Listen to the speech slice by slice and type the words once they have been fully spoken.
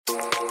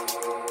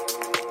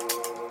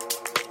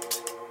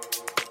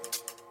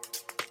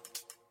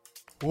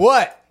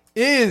What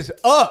is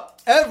up,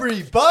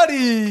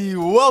 everybody?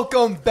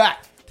 Welcome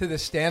back to the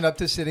Stand Up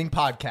to Sitting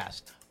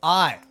podcast.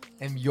 I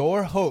am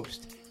your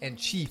host and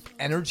Chief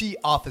Energy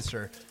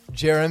Officer,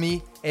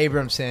 Jeremy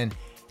Abramson.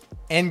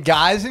 And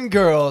guys and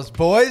girls,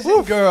 boys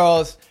and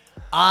girls,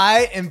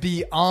 I am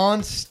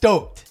beyond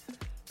stoked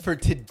for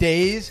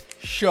today's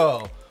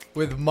show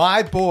with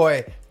my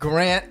boy,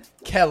 Grant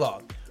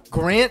Kellogg.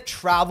 Grant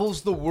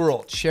travels the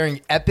world sharing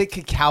epic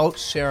cacao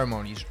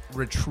ceremonies,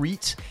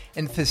 retreats,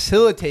 and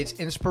facilitates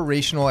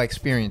inspirational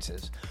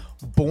experiences.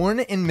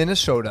 Born in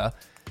Minnesota,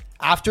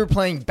 after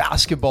playing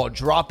basketball,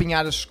 dropping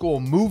out of school,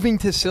 moving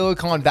to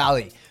Silicon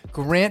Valley,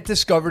 Grant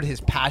discovered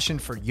his passion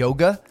for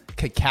yoga,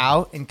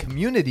 cacao, and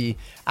community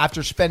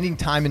after spending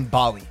time in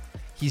Bali.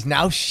 He's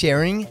now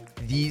sharing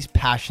these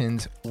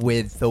passions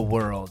with the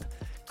world.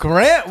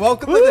 Grant,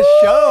 welcome to the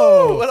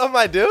show. What up,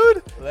 my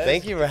dude?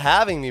 Thank you for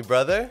having me,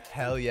 brother.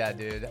 Hell yeah,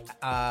 dude.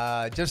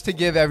 Just to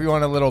give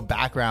everyone a little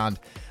background,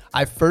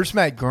 I first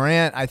met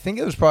Grant, I think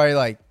it was probably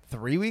like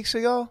 3 weeks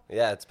ago.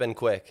 Yeah, it's been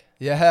quick.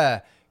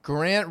 Yeah.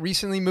 Grant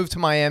recently moved to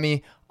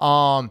Miami.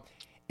 And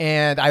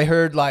I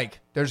heard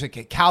like there's a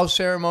cacao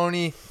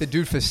ceremony. The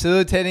dude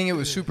facilitating it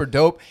was super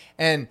dope.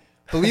 And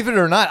believe it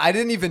or not, I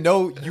didn't even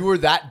know you were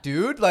that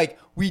dude. Like,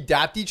 we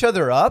dapped each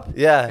other up.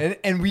 Yeah.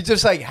 And we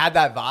just like had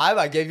that vibe.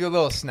 I gave you a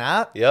little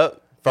snap.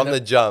 Yep. From the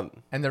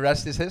jump. And the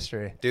rest is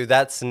history. Dude,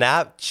 that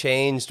snap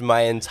changed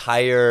my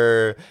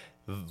entire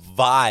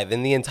vibe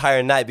in the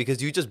entire night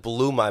because you just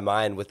blew my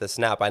mind with the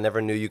snap. I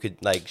never knew you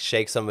could like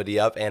shake somebody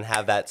up and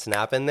have that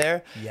snap in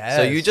there. Yes.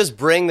 So you just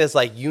bring this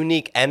like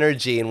unique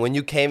energy, and when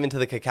you came into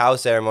the cacao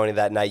ceremony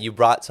that night, you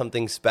brought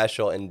something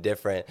special and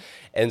different.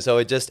 And so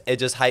it just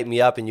hyped me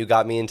up, and you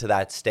got me into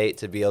that state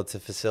to be able to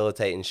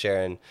facilitate and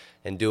share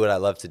and do what I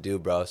love to do,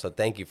 bro. So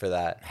thank you for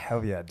that.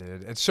 Hell yeah,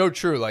 dude. It's so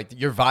true. Like,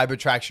 your vibe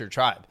attracts your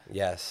tribe.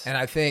 Yes. And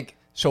I think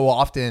so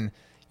often,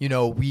 you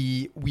know,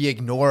 we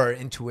ignore our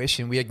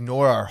intuition, we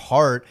ignore our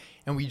heart,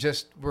 and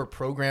we're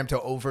programmed to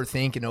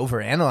overthink and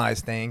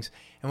overanalyze things.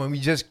 And when we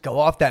just go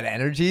off that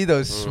energy,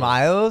 those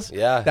smiles,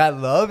 that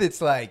love,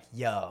 it's like,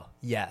 yo,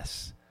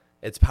 yes.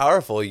 It's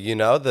powerful, you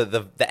know,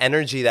 the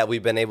energy that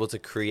we've been able to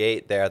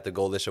create there at the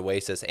Goldish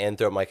Oasis and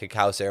throughout my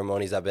cacao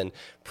ceremonies. I've been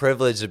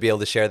privileged to be able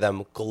to share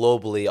them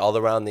globally, all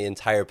around the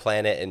entire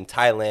planet, in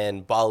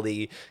Thailand,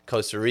 Bali,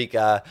 Costa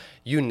Rica,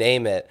 you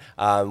name it.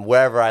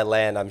 Wherever I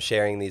land, I'm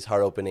sharing these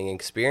heart-opening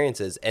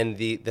experiences. And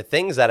the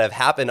things that have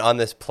happened on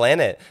this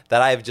planet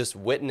that I've just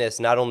witnessed,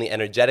 not only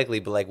energetically,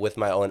 but like with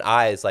my own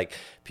eyes, like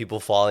people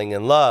falling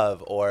in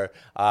love, or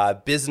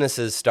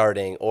businesses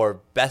starting,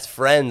 or best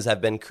friends have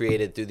been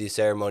created through these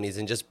ceremonies,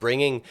 and just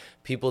bringing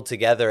people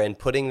together and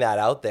putting that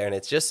out there. And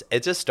it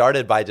just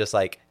started by just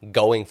like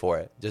going for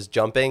it, just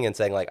jumping and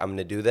saying like, I'm going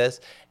to do this.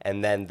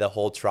 And then the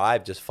whole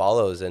tribe just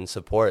follows and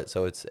supports.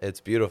 So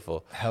it's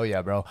beautiful. Hell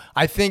yeah, bro.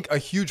 I think a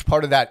huge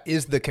part of that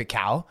is the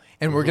cacao.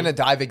 And we're going to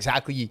dive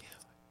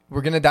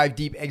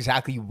deep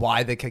exactly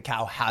why the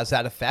cacao has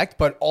that effect,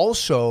 but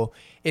also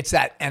it's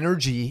that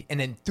energy and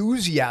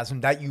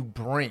enthusiasm that you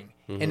bring.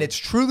 And it's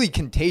truly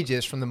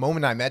contagious from the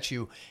moment I met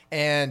you.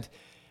 And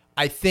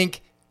I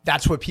think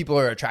that's what people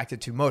are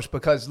attracted to most,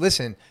 because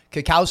listen,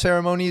 cacao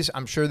ceremonies,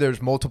 I'm sure there's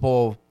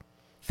multiple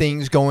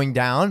things going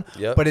down,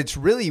 but it's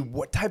really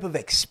what type of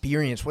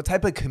experience, what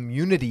type of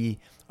community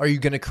are you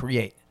going to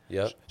create?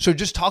 So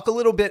just talk a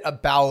little bit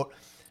about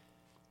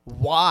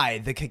why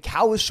the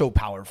cacao is so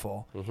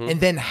powerful,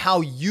 and then how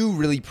you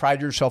really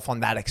pride yourself on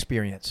that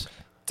experience.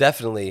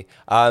 Definitely.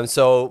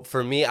 So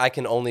for me, I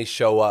can only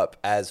show up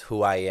as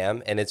who I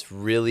am, and it's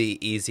really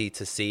easy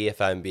to see if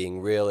I'm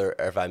being real or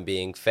if I'm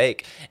being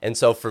fake. And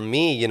so for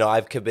me, you know,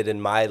 I've committed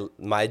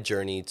my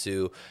journey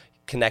to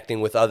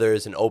connecting with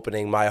others and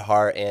opening my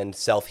heart and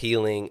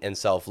self-healing and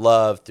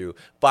self-love through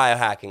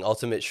biohacking,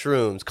 ultimate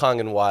shrooms,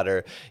 Kangen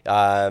water,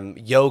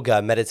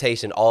 yoga,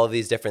 meditation, all of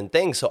these different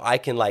things. So I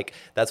can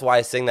that's why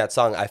I sing that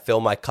song, I fill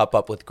my cup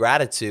up with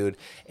gratitude,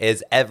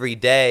 is every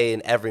day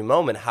and every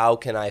moment, how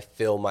can I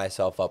fill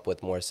myself up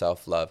with more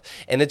self-love?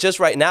 And it's just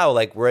right now,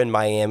 like we're in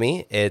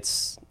Miami,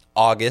 it's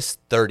August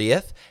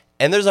 30th,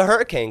 and there's a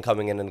hurricane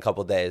coming in a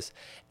couple days.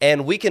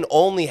 And we can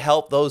only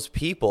help those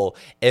people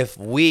if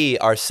we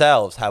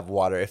ourselves have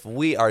water, if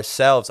we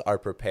ourselves are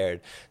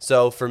prepared.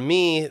 So for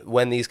me,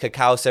 when these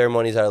cacao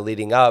ceremonies are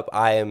leading up,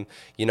 I'm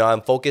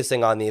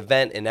focusing on the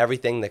event and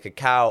everything, the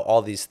cacao,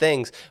 all these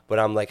things. But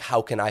I'm like,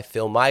 how can I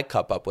fill my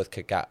cup up with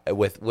cacao,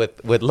 with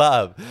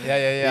love?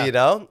 Yeah. You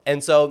know?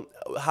 And so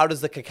how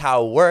does the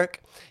cacao work?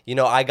 You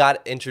know, I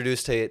got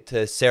introduced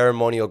to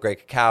ceremonial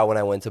great cacao when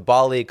I went to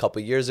Bali a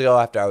couple years ago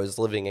after I was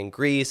living in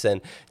Greece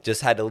and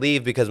just had to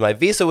leave because my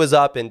visa was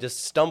up, and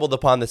just stumbled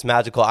upon this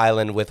magical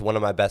island with one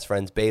of my best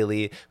friends,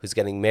 Bailey, who's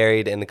getting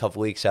married in a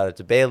couple weeks. Shout out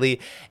to Bailey.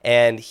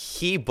 And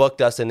he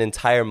booked us an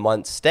entire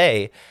month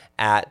stay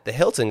at the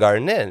Hilton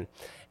Garden Inn.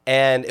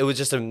 And it was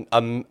just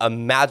a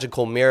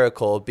magical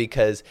miracle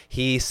because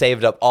he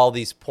saved up all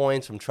these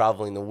points from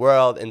traveling the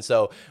world. And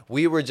so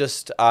we were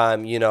just,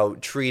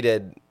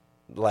 treated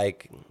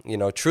like, you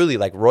know, truly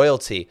like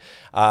royalty.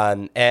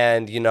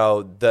 And, you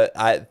know,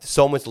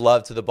 so much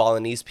love to the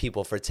Balinese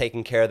people for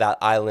taking care of that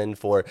island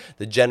for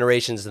the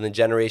generations and the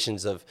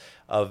generations of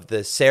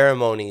the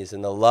ceremonies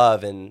and the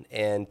love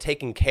and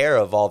taking care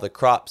of all the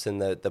crops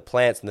and the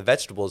plants and the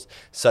vegetables,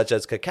 such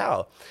as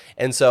cacao.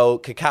 And so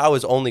cacao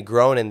is only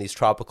grown in these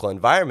tropical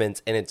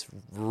environments, and it's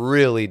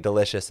really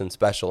delicious and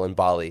special in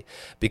Bali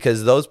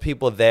because those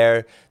people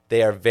there,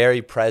 they are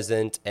very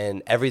present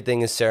and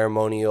everything is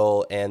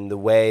ceremonial, and the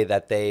way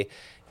that they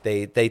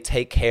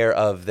take care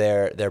of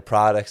their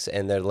products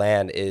and their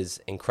land is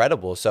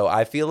incredible. So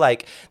I feel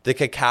like the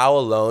cacao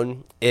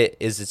alone,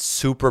 it's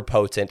super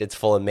potent. It's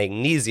full of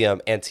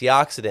magnesium,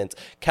 antioxidants,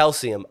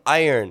 calcium,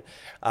 iron,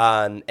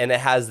 and it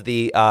has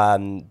the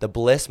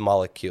bliss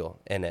molecule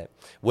in it,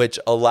 which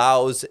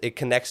it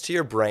connects to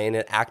your brain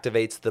and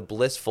activates the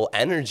blissful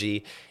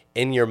energy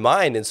in your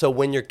mind. And so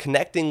when you're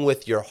connecting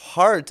with your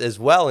heart as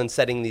well and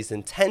setting these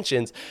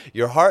intentions,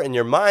 your heart and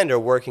your mind are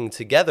working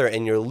together,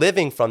 and you're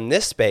living from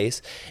this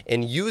space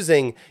and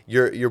using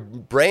your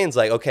brain's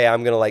like, okay,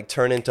 I'm going to like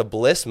turn into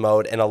bliss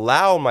mode and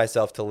allow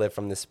myself to live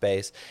from this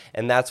space.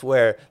 And that's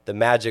where the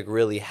magic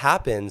really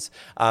happens.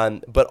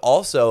 But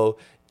also,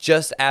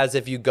 just as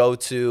if you go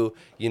to,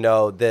 you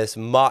know, this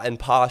ma and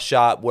pa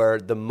shop where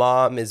the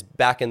mom is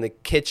back in the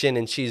kitchen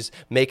and she's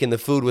making the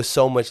food with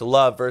so much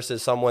love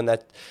versus someone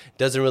that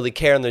doesn't really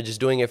care and they're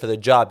just doing it for the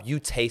job, you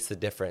taste the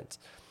difference.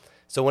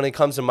 So when it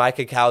comes to my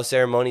cacao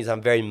ceremonies,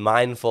 I'm very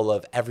mindful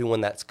of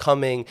everyone that's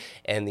coming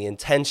and the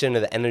intention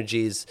or the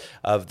energies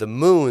of the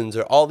moons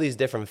or all these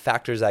different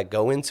factors that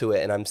go into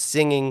it. And I'm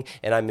singing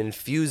and I'm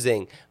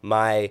infusing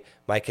my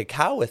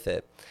cacao with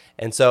it.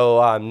 And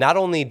so not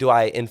only do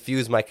I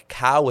infuse my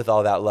cacao with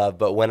all that love,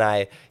 but when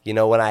I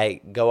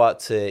go out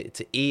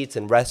to eat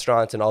in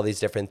restaurants and all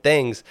these different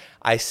things,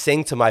 I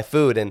sing to my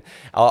food. And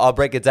I'll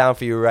break it down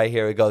for you right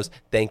here. It goes,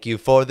 thank you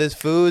for this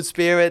food,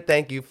 spirit.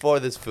 Thank you for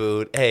this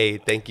food. Hey,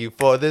 thank you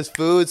for this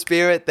food,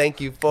 spirit.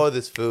 Thank you for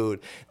this food.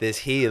 This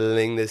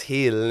healing, this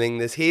healing,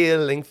 this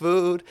healing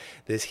food.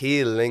 This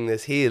healing,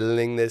 this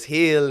healing, this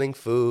healing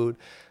food.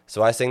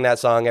 So I sing that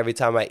song every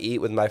time I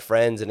eat with my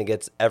friends, and it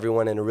gets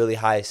everyone in a really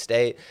high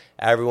state.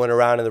 Everyone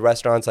around in the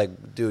restaurant's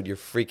like, dude, you're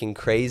freaking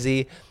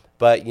crazy.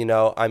 But, you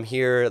know, I'm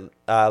here,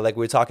 like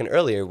we were talking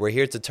earlier, we're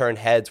here to turn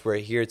heads. We're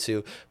here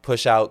to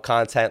push out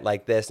content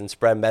like this and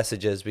spread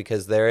messages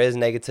because there is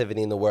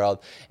negativity in the world,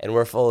 and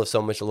we're full of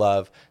so much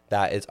love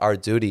that it's our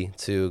duty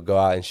to go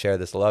out and share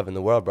this love in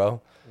the world,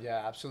 bro.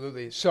 Yeah,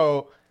 absolutely.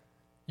 So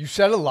you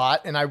said a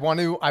lot, and I want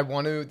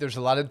to, there's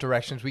a lot of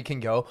directions we can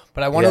go,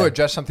 but I want to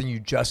address something you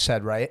just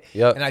said, right?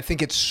 Yep. And I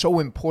think it's so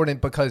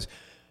important because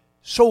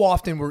so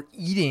often we're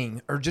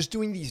eating or just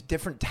doing these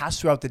different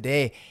tasks throughout the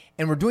day,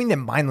 and we're doing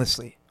them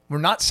mindlessly. We're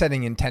not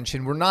setting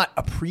intention. We're not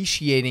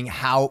appreciating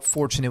how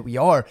fortunate we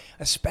are,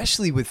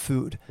 especially with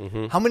food.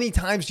 Mm-hmm. How many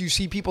times do you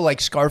see people like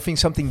scarfing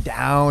something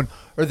down,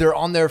 or they're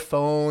on their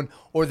phone,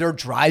 or they're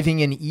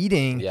driving and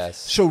eating? Yes.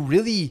 So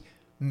really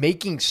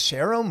making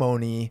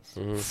ceremony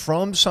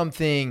from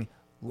something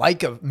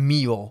like a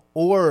meal,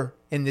 or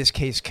in this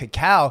case,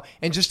 cacao.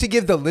 And just to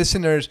give the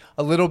listeners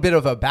a little bit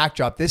of a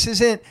backdrop, this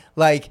isn't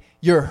like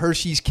your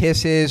Hershey's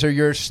Kisses or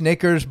your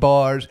Snickers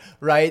bars,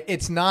 right?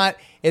 It's not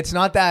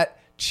that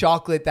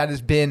chocolate that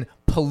has been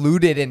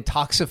polluted and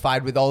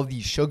toxified with all of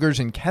these sugars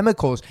and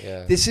chemicals.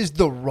 Yeah. This is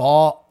the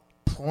raw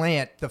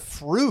plant, the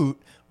fruit,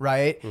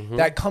 right? Mm-hmm.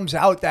 That comes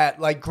out that,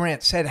 like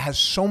Grant said, has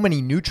so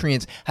many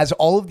nutrients, has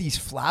all of these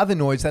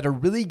flavonoids that are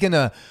really going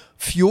to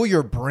fuel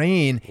your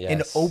brain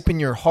and open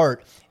your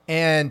heart.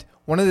 And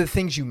one of the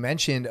things you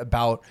mentioned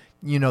about,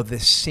 you know, the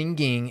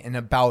singing and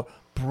about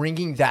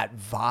bringing that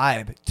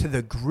vibe to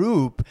the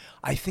group,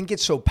 I think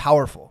it's so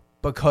powerful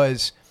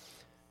because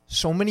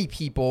so many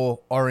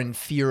people are in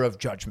fear of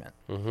judgment,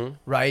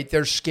 right?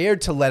 They're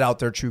scared to let out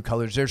their true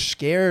colors. They're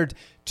scared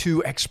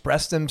to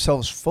express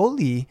themselves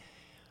fully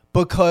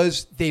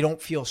because they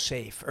don't feel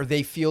safe, or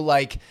they feel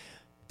like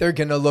they're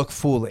going to look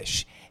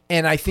foolish.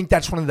 And I think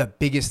that's one of the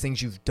biggest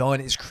things you've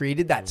done is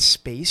created that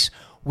space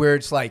where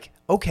it's like,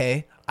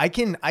 okay, I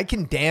can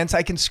dance,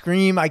 I can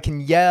scream, I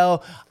can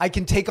yell, I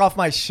can take off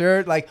my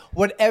shirt, like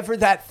whatever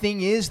that thing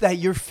is that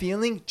you're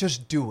feeling,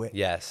 just do it.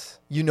 Yes.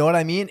 You know what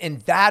I mean?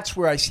 And that's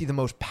where I see the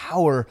most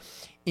power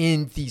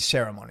in these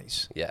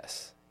ceremonies.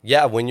 Yes.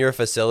 Yeah, when you're a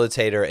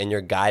facilitator and you're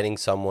guiding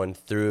someone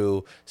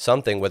through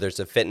something, whether it's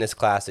a fitness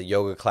class, a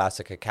yoga class,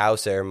 a cacao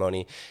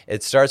ceremony,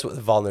 it starts with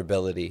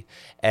vulnerability.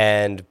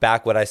 And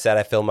back when I said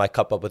I fill my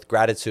cup up with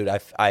gratitude,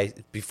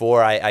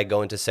 before I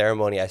go into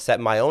ceremony, I set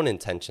my own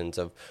intentions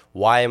of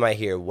why am I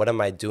here? What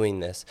am I doing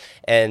this?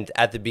 And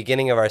at the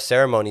beginning of our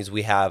ceremonies,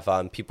 we have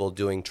people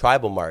doing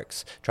tribal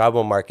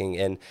marking,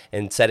 and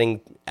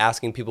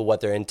asking people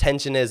what their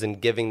intention is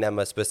and giving them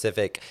a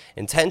specific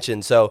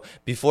intention. So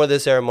before the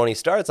ceremony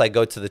starts, I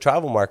go to the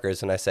tribal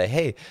markers and I say,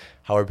 hey,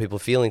 how are people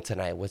feeling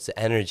tonight? What's the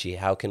energy?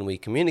 How can we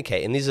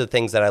communicate? And these are the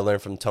things that I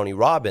learned from Tony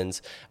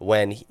Robbins.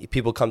 When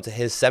people come to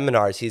his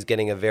seminars, he's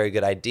getting a very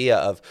good idea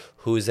of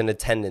who's in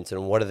attendance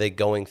and what are they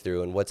going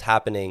through and what's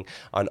happening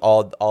on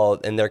all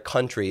in their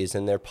countries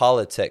and their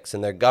politics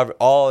and their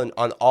on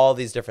all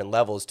these different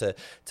levels to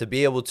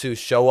be able to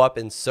show up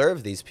and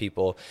serve these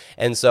people.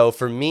 And so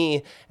for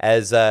me,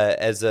 as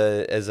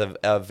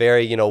a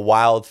very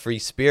wild free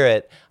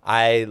spirit,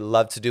 I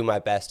love to do my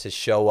best to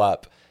show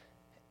up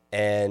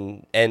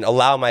and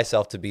allow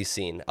myself to be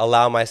seen,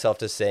 allow myself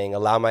to sing,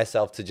 allow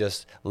myself to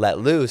just let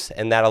loose.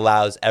 And that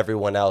allows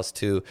everyone else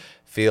to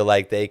feel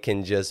like they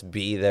can just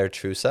be their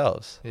true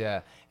selves.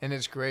 Yeah. And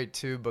it's great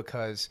too,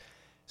 because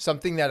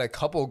something that a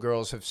couple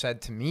girls have said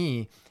to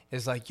me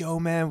is like, yo,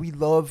 man, we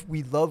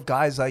love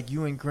guys like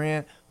you and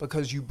Grant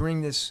because you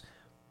bring this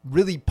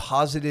really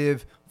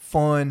positive,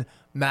 fun,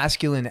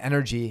 masculine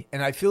energy.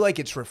 And I feel like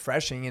it's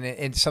refreshing, and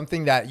it's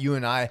something that you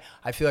and I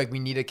feel like we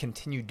need to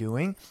continue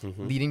doing,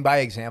 leading by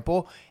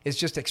example. It's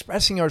just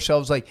expressing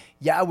ourselves like,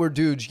 yeah, we're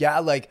dudes. Yeah,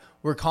 like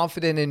we're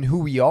confident in who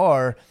we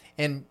are.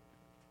 And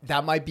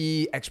that might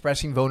be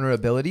expressing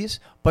vulnerabilities,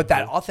 but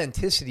that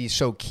authenticity is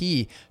so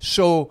key.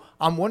 So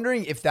I'm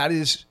wondering if that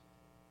is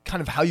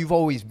kind of how you've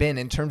always been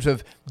in terms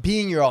of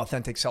being your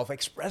authentic self,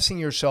 expressing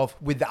yourself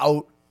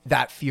without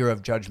that fear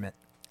of judgment.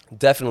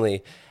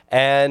 Definitely.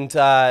 And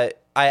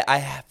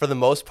I, for the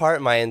most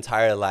part, my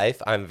entire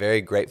life, I'm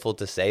very grateful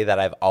to say that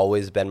I've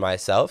always been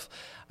myself.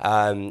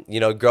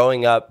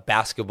 Growing up,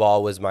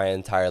 basketball was my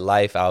entire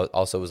life. I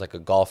also was like a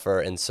golfer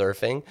and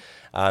surfing,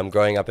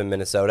 growing up in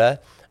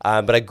Minnesota.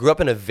 But I grew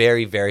up in a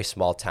very, very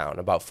small town,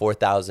 about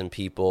 4,000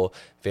 people,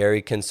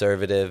 very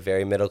conservative,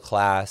 very middle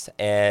class.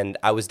 And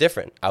I was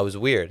different. I was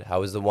weird. I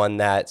was the one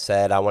that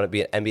said, I want to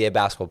be an NBA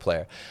basketball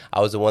player. I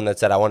was the one that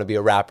said, I want to be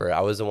a rapper.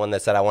 I was the one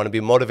that said, I want to be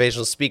a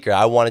motivational speaker.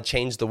 I want to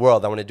change the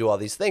world. I want to do all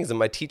these things. And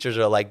my teachers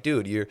are like,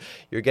 dude, you're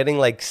getting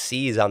like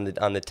C's on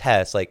the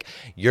test. Like,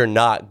 you're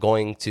not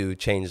going to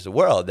change the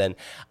world. And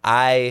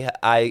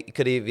I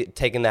could have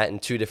taken that in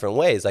two different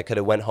ways. I could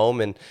have went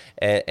home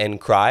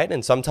and cried.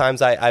 And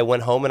sometimes I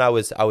went home and I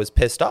was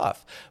pissed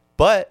off.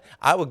 But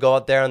I would go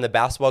out there on the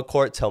basketball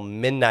court till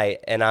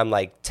midnight, and I'm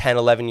like 10,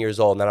 11 years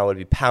old, and then I would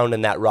be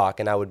pounding that rock,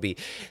 and I would be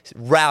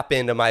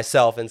rapping to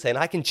myself and saying,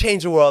 I can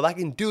change the world, I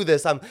can do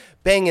this, I'm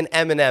banging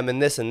Eminem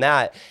and this and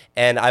that.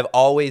 And I've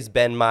always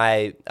been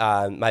my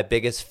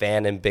biggest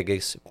fan and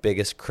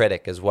biggest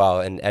critic as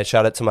well. And I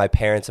shout out to my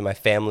parents and my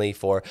family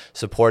for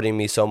supporting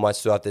me so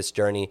much throughout this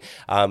journey.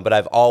 But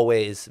I've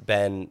always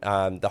been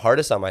the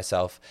hardest on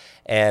myself,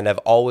 and I've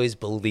always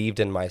believed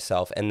in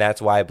myself. And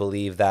that's why I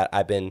believe that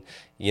I've been,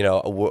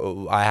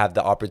 I have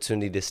the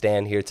opportunity to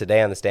stand here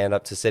today on the Stand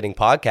Up to Sitting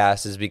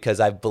podcast, is because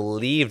I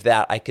believed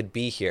that I could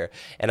be here.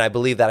 And I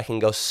believe that I can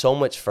go so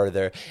much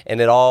further. And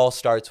it all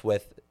starts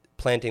with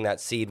planting that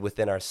seed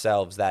within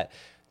ourselves that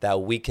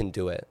we can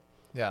do it.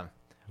 Yeah.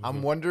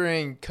 I'm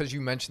wondering, because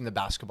you mentioned the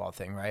basketball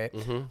thing, right?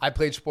 I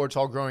played sports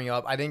all growing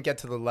up. I didn't get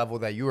to the level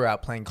that you were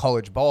at playing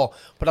college ball,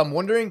 but I'm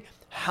wondering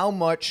how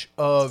much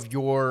of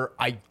your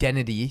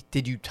identity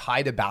did you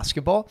tie to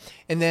basketball?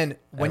 And then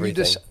when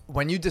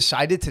you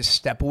decided to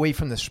step away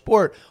from the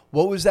sport,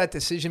 what was that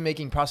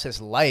decision-making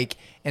process like?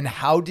 And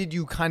how did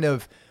you kind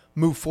of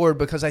move forward?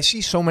 Because I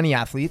see so many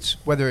athletes,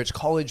 whether it's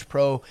college,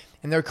 pro,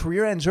 and their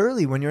career ends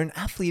early. When you're an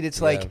athlete,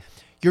 it's like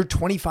you're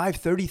 25,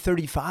 30,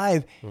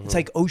 35. It's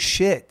like, oh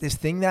shit, this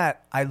thing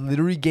that I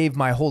literally gave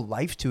my whole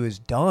life to is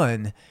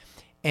done.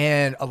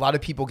 And a lot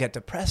of people get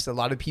depressed. A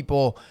lot of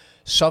people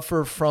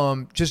suffer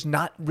from just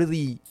not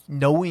really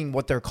knowing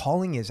what their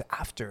calling is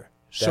after.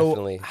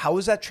 Definitely. So how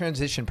was that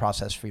transition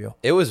process for you?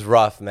 It was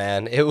rough,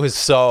 man. It was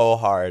so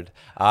hard.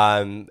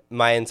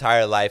 My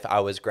entire life, I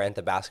was Grant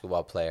the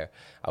basketball player.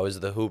 I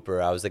was the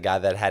hooper. I was the guy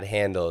that had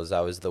handles.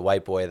 I was the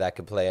white boy that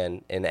could play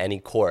in any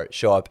court,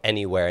 show up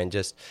anywhere, and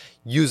just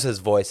use his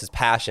voice, his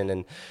passion.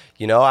 And,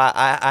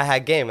 I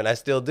had game, and I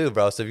still do,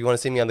 bro. So if you want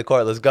to see me on the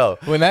court, let's go.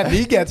 When that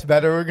knee gets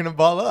better, we're going to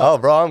ball up. Oh,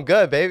 bro, I'm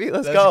good, baby.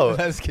 Let's go.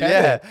 Let's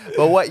get it.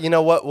 But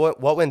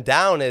what went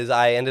down is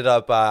I ended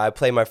up, I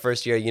played my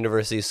first year at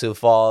University of Sioux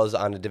Falls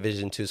on a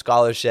Division II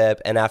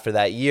scholarship. And after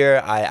that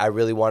year, I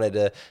really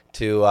wanted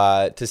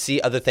to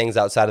see other things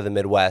outside of the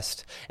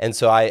Midwest. And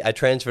so I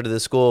transferred to the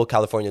school,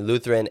 California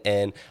Lutheran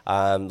in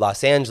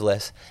Los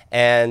Angeles,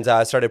 and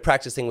started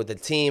practicing with the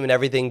team and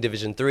everything,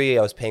 Division III.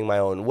 I was paying my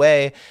own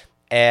way.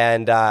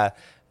 And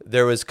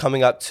there was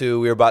coming up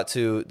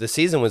to, the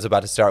season was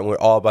about to start, and we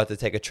were all about to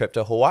take a trip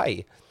to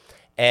Hawaii.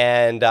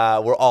 And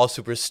we're all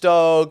super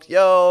stoked.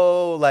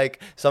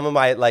 Like some of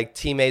my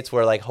teammates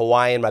were like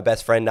Hawaiian. My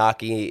best friend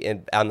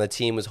Naki on the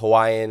team was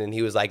Hawaiian, and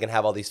he was like, gonna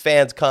have all these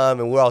fans come,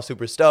 and we're all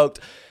super stoked.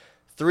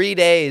 3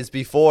 days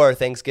before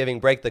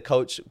Thanksgiving break, the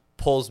coach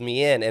pulls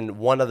me in, and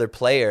one other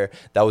player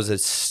that was a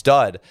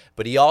stud,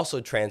 but he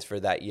also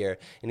transferred that year.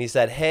 And he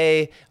said,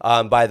 hey,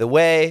 by the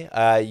way,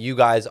 you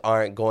guys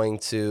aren't going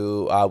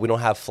to, we don't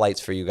have flights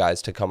for you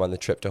guys to come on the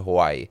trip to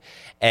Hawaii.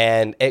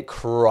 And it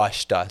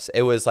crushed us.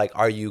 It was like,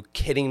 are you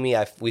kidding me?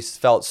 We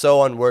felt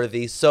so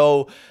unworthy,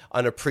 so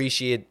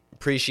unappreciated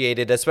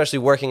appreciated, especially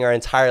working our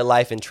entire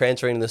life and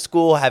transferring to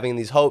school, having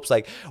these hopes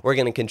like we're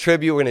going to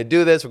contribute, we're going to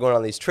do this, we're going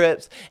on these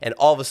trips. And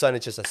all of a sudden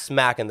it's just a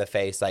smack in the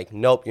face. Like,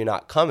 nope, you're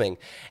not coming.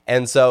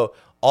 And so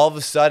all of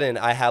a sudden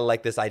I had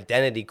like this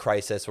identity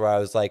crisis where I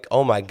was like,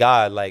 oh my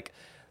God, like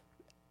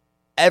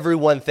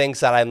everyone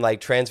thinks that I'm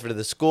like transferred to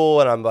the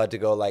school and I'm about to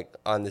go like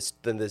on this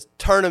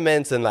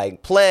tournaments and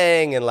like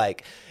playing and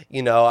like,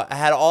 you know, I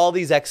had all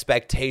these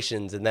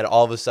expectations, and then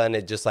all of a sudden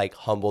it just like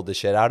humbled the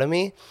shit out of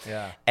me.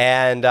 Yeah.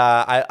 And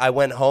I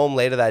went home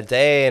later that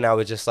day and I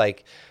was just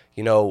like,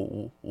 you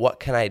know,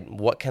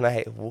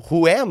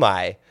 who am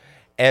I?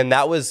 And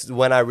that was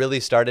when I really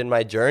started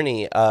my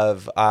journey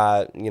of,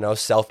 you know,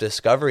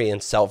 self-discovery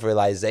and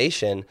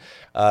self-realization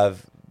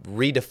of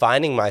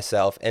redefining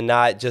myself and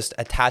not just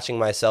attaching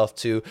myself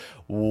to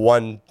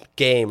one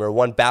game or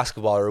one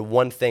basketball or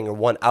one thing or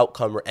one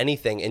outcome or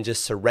anything, and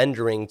just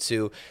surrendering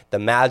to the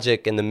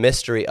magic and the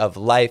mystery of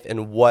life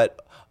and what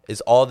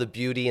is all the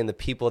beauty and the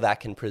people that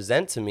can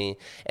present to me.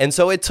 And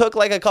so it took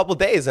like a couple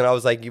days, and I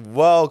was like,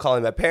 whoa,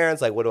 calling my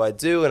parents, like, what do I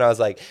do? And I was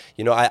like,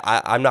 you know,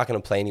 I'm not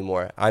going to play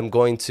anymore. I'm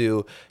going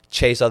to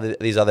chase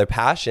these other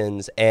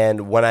passions.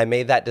 And when I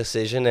made that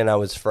decision and I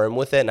was firm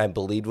with it and I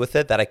believed with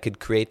it that I could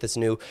create this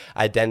new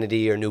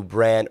identity or new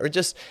brand, or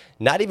just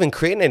not even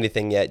creating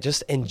anything yet,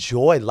 just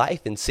enjoy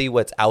life and see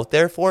what's out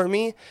there for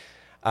me,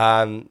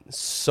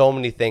 so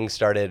many things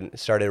started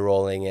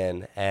rolling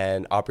in,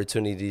 and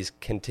opportunities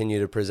continue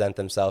to present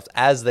themselves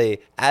as they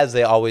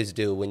always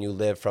do when you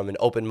live from an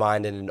open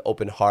mind and an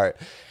open heart,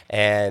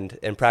 and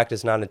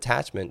practice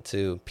non-attachment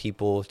to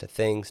people, to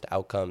things, to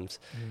outcomes,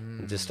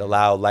 and just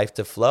allow life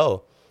to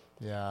flow.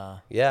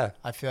 Yeah.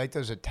 I feel like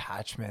those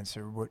attachments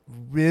are what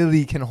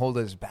really can hold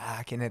us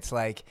back, and it's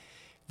like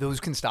those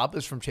can stop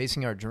us from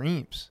chasing our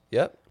dreams.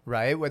 Yep.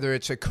 Right? Whether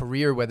it's a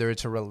career, whether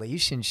it's a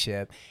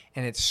relationship.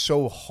 And it's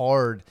so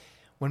hard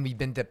when we've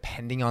been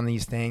depending on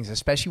these things,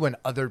 especially when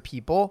other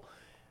people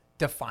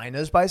define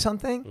us by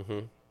something. Mm-hmm.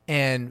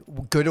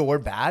 And good or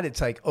bad, it's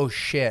like, oh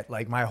shit,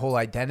 like my whole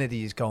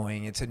identity is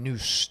going. It's a new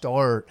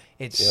start.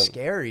 It's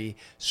scary.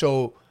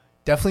 So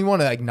definitely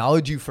want to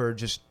acknowledge you for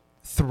just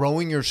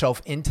throwing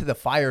yourself into the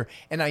fire.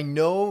 And I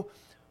know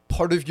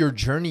part of your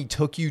journey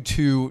took you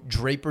to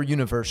Draper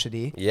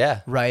University.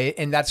 Yeah. Right?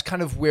 And that's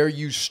kind of where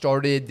you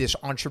started this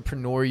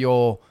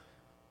entrepreneurial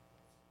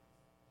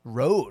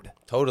road.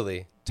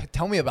 Totally.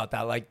 Tell me about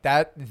that. Like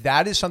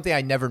that is something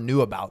I never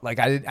knew about. Like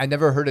I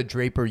never heard of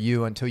Draper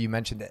U until you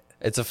mentioned it.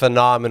 It's a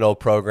phenomenal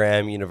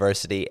program,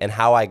 university. And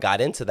how I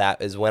got into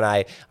that is when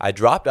I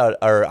dropped out,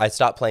 or I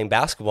stopped playing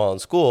basketball in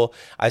school,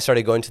 I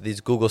started going to these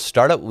Google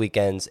startup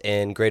weekends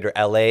in greater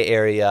LA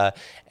area.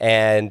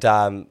 And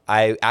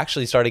I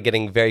actually started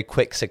getting very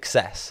quick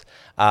success.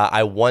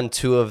 I won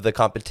 2 of the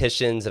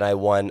competitions, and I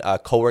won a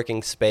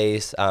co-working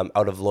space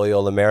out of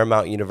Loyola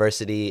Marymount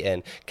University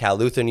and Cal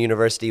Lutheran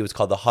University. It was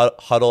called the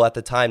Huddle at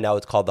the time. Now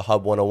it's called the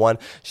Hub 101.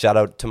 Shout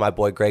out to my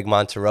boy Greg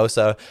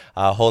Monterosa,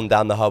 holding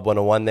down the Hub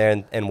 101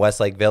 there in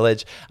Westlake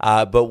Village.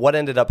 But what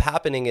ended up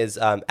happening is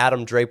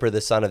Adam Draper,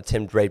 the son of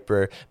Tim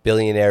Draper,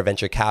 billionaire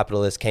venture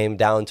capitalist, came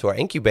down to our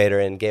incubator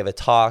and gave a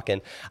talk.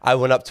 And I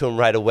went up to him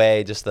right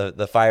away, just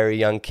the fiery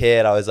young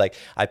kid. I was like,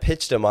 I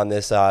pitched him on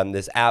this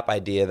app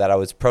idea that I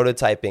was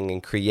prototyping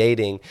and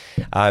creating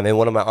in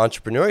one of my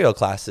entrepreneurial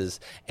classes.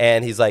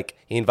 And he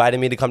invited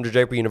me to come to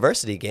Draper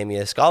University, gave me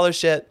a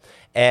scholarship.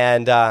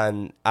 And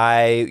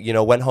I,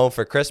 went home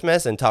for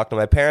Christmas and talked to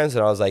my parents,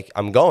 and I was like,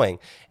 I'm going.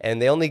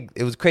 And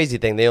it was a crazy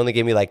thing. They only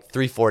gave me like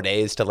 3-4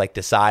 days to like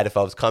decide if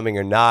I was coming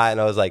or not.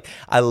 And I was like,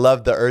 I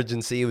loved the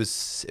urgency. It was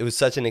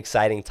such an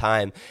exciting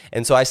time.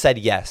 And so I said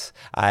yes.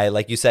 I,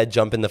 like you said,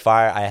 jump in the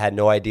fire. I had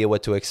no idea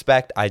what to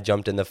expect. I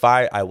jumped in the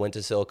fire. I went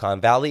to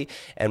Silicon Valley,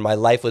 and my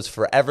life was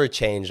forever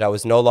changed. I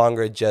was no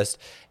longer just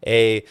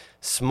a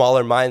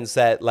smaller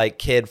mindset like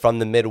kid from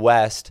the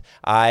Midwest.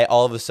 I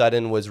all of a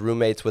sudden was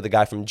roommates with a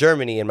guy from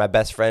Germany, and my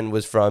best friend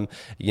was from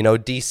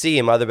DC,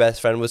 and my other best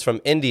friend was from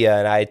India,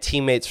 and I had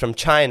teammates from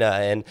China,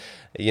 and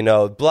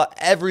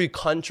every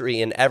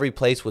country and every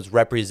place was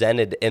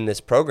represented in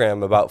this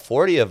program, about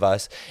 40 of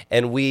us,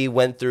 and we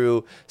went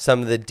through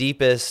some of the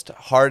deepest,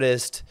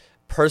 hardest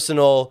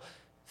personal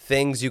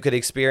things you could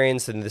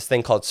experience in this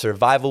thing called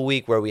Survival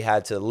Week, where we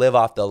had to live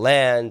off the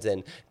land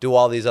and do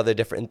all these other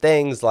different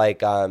things,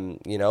 like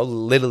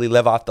literally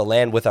live off the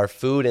land with our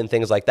food and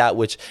things like that,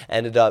 which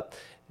ended up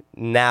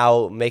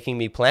now making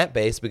me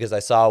plant-based because I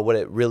saw what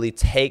it really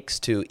takes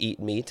to eat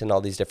meat and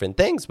all these different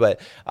things. But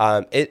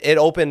it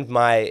opened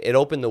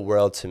the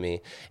world to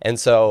me. And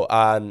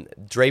so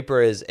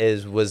Draper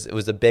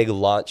was a big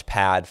launch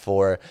pad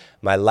for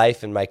my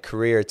life and my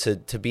career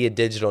to be a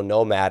digital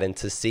nomad and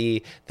to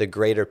see the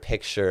greater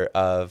picture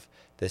of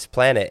this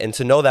planet and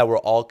to know that we're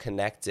all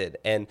connected.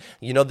 And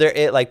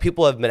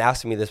people have been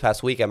asking me this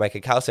past week at my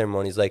cacao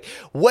ceremonies, like,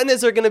 when is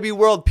there going to be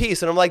world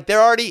peace? And I'm like,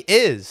 there already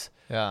is.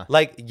 Yeah.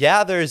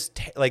 There's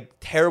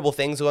terrible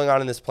things going on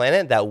in this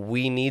planet that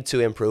we need to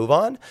improve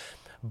on.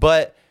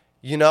 But,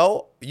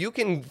 you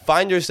can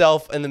find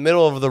yourself in the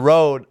middle of the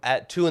road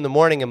at 2 a.m.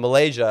 in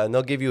Malaysia, and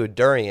they'll give you a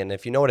durian.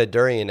 If you know what a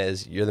durian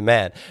is, you're the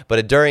man. But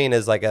a durian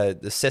is like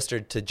the sister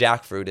to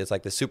jackfruit. It's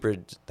like the super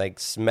like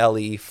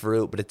smelly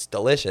fruit, but it's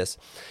delicious.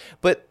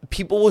 But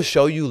people will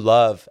show you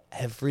love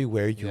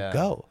everywhere you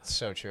go.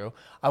 So true.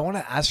 I want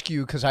to ask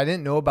you, because I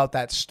didn't know about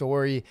that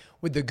story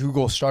with the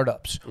Google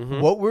startups.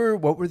 What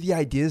were the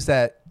ideas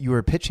that you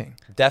were pitching?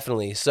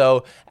 Definitely.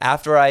 So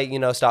after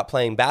I, stopped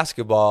playing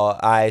basketball,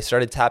 I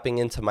started tapping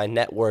into my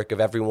network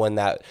of everyone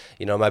that,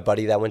 my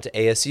buddy that went to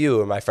ASU,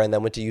 or my friend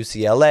that went to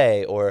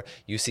UCLA or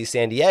UC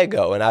San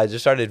Diego. And I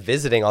just started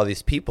visiting all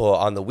these people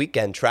on the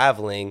weekend,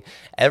 traveling,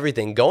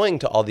 everything, going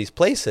to all these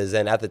places.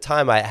 And at the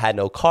time I had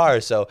no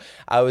car. So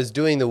I was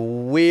doing the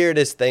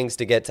weirdest things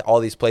to get to all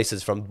these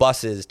places, from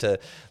buses to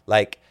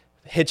like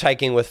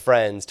hitchhiking with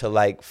friends to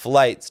like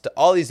flights to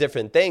all these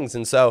different things.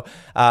 And so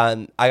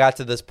I got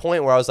to this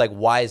point where I was like,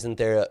 why isn't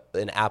there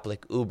an app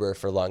like Uber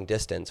for long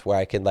distance, where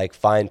I can like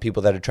find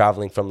people that are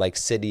traveling from like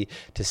city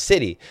to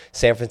city,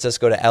 San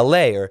Francisco to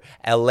LA or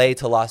LA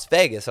to Las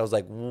Vegas? I was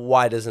like,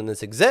 why doesn't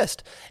this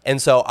exist?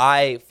 And so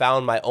I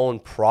found my own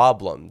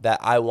problem that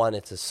I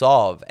wanted to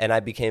solve, and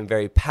I became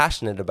very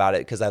passionate about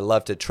it because I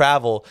love to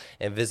travel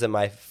and visit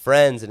my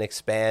friends and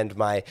expand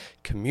my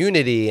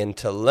community and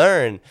to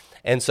learn.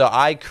 And so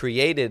I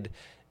created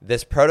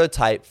this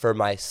prototype for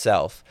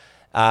myself.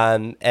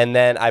 And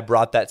then I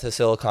brought that to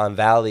Silicon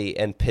Valley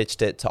and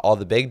pitched it to all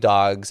the big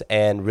dogs,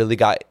 and really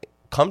got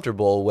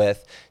comfortable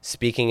with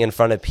speaking in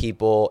front of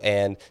people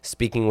and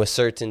speaking with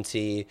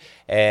certainty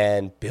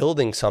and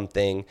building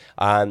something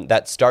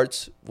that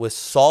starts with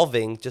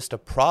solving just a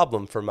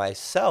problem for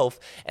myself,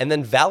 and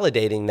then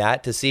validating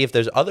that to see if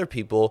there's other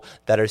people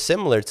that are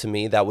similar to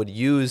me that would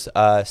use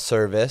a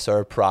service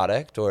or a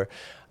product or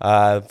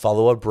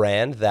follow a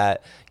brand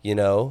that,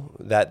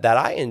 that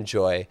I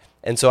enjoy.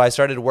 And so I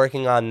started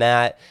working on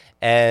that.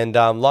 And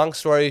long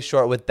story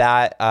short with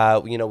that,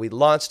 we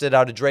launched it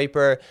out of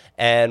Draper,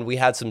 and we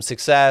had some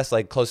success,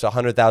 like close to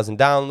 100,000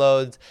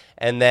 downloads.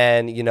 And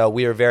then,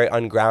 we were very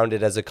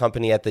ungrounded as a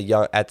company at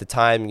the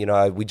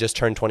time. We just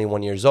turned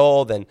 21 years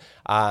old, and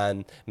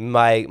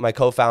my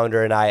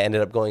co-founder and I ended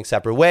up going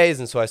separate ways.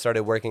 And so I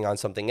started working on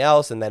something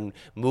else, and then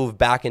moved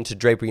back into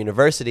Draper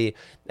University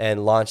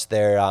and launched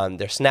their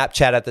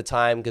Snapchat at the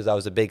time, because I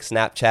was a big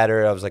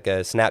Snapchatter. I was like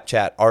a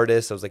Snapchat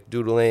artist. I was like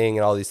doodling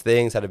and all these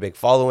things, had a big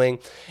following.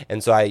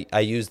 And so I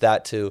used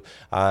that to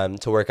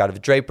work out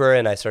of Draper,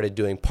 and I started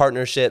doing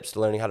partnerships,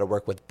 learning how to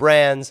work with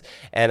brands.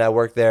 And I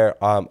worked there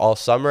all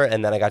summer.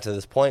 And then I got to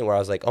this point where I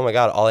was like, oh my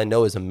God, all I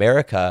know is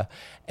America.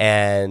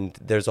 And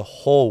there's a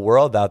whole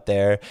world out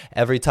there.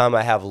 Every time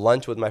I have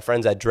lunch with my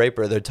friends at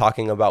Draper, they're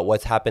talking about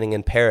what's happening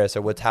in Paris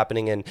or what's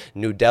happening in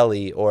New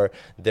Delhi or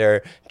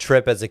their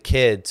trip as a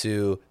kid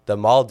to the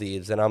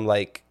Maldives. And I'm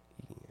like,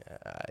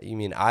 you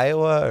mean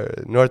Iowa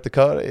or North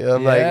Dakota?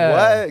 I'm like,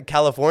 what?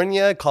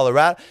 California,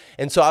 Colorado?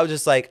 And so I was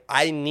just like,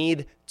 I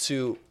need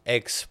to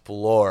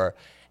explore.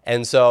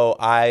 And so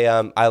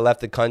I left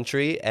the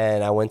country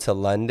and I went to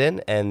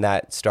London, and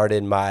that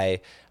started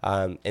my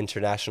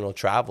international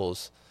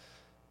travels.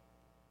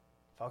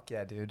 Fuck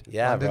yeah, dude.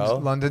 Yeah, bro.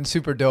 London's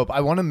super dope.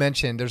 I want to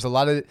mention there's a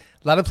lot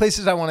of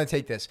places I want to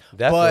take this.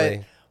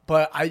 Definitely.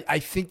 But I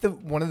think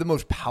that one of the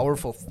most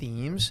powerful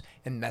themes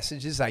and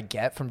messages I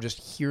get from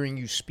just hearing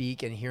you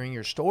speak and hearing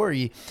your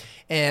story,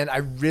 and I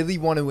really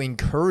want to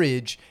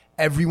encourage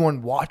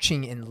everyone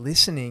watching and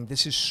listening,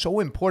 this is so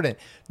important.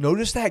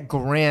 Notice that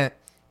Grant,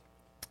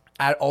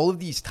 at all of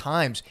these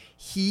times,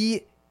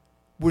 he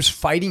was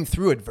fighting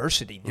through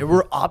adversity. There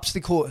were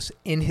obstacles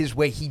in his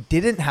way. He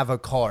didn't have a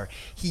car.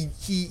 He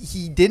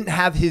didn't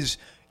have his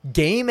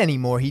game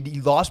anymore. He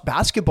lost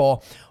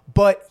basketball,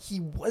 but he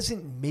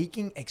wasn't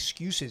making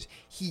excuses.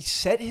 He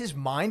set his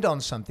mind on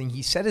something.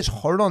 He set his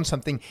heart on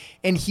something,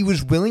 and he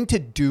was willing to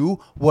do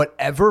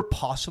whatever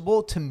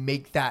possible to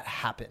make that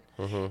happen.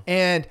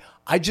 And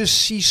I just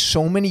see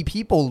so many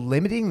people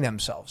limiting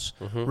themselves,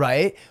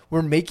 right?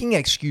 We're making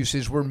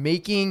excuses. We're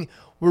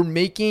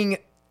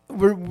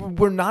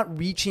not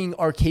reaching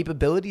our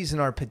capabilities and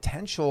our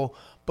potential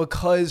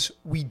because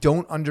we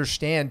don't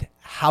understand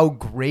how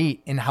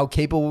great and how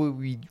capable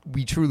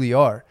we truly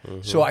are.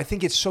 So I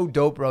think it's so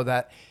dope, bro,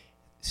 that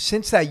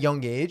since that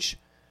young age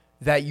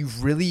that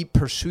you've really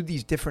pursued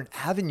these different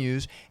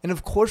avenues. And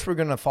of course we're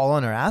going to fall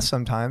on our ass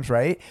sometimes,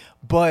 right?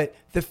 But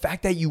the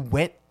fact that you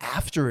went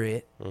after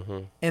it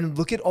and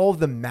look at all of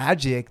the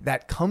magic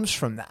that comes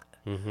from that.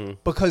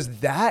 Because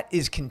that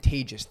is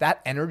contagious.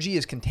 That energy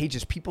is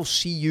contagious. People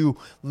see you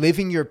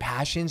living your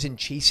passions and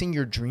chasing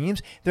your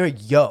dreams. They're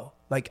like, yo,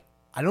 like,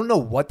 I don't know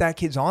what that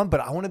kid's on,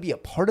 but I want to be a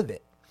part of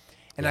it.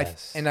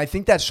 And I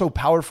think that's so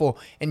powerful.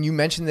 And you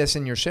mentioned this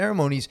in your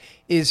ceremonies,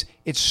 is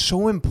it's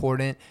so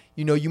important.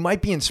 You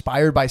might be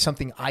inspired by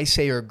something I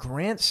say or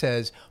Grant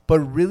says, but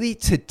really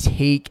to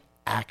take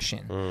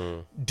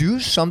action. Do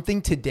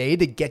something today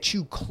to get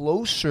you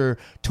closer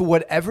to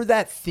whatever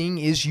that thing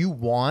is you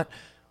want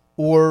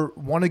or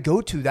want to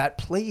go to, that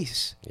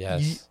place.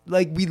 Yes.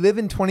 We live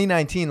in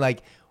 2019,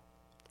 like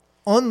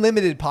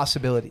unlimited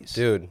possibilities.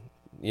 Dude,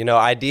 You know,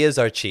 ideas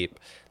are cheap.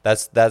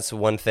 That's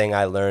one thing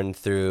I learned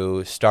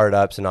through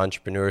startups and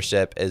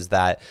entrepreneurship is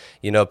that,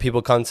 you know,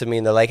 people come to me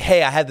and they're like,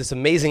 hey, I have this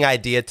amazing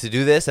idea to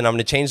do this and I'm going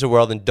to change the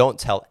world and don't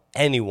tell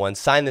anyone,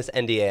 sign this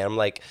NDA. And I'm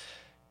like,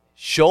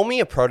 show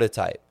me a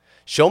prototype.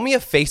 Show me a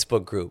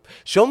Facebook group.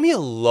 Show me a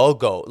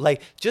logo.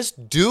 Like,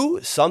 just do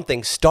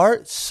something.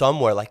 Start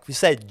somewhere. Like we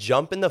said,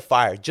 jump in the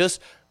fire.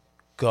 Just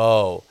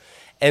go.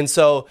 And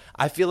so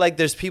I feel like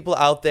there's people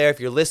out there,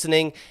 if you're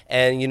listening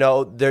and, you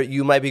know, there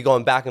you might be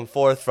going back and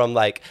forth from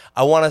like,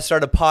 I want to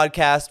start a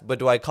podcast, but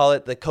do I call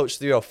it the Coach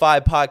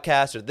 305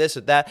 podcast or this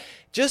or that?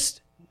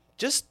 Just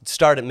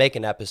start and make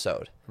an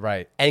episode.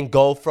 Right. And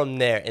go from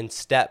there and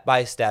step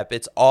by step.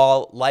 It's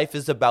all, life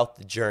is about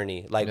the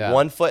journey, like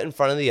one foot in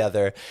front of the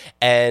other.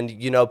 And,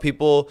 you know,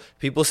 people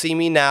see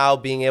me now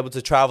being able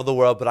to travel the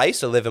world, but I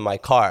used to live in my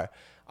car.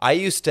 I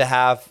used to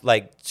have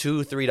like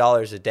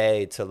 $2-3 a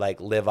day to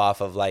like live off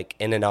of like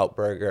In-N-Out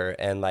Burger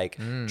and like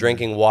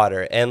drinking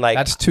water. And like,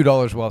 that's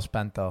 $2 well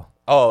spent though.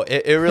 Oh,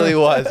 it really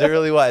was. It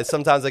really was.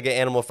 Sometimes I get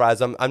animal fries.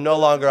 I'm no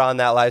longer on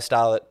that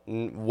lifestyle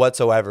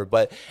whatsoever.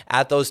 But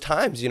at those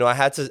times, you know, I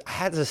had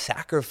to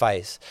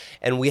sacrifice,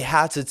 and we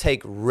had to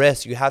take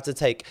risks. You have to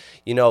take,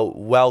 you know,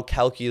 well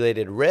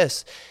calculated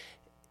risks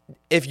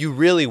if you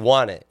really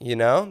want it. You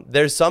know,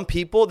 there's some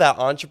people that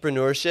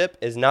entrepreneurship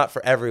is not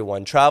for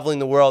everyone. Traveling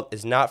the world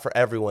is not for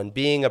everyone.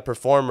 Being a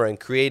performer and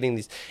creating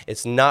these,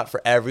 it's not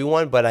for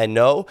everyone. But I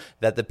know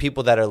that the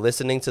people that are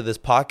listening to this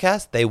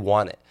podcast, they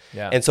want it.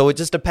 Yeah. And so it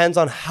just depends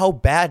on how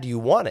bad you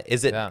want it.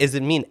 Is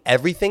it mean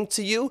everything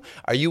to you?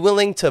 Are you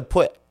willing to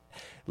put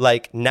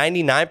like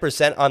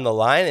 99% on the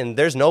line and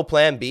there's no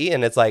plan B?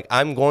 And it's like,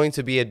 I'm going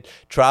to be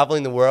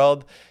traveling the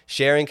world,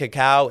 sharing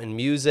cacao and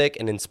music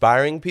and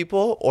inspiring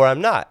people, or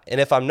I'm not. And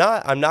if I'm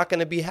not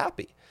going to be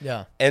happy.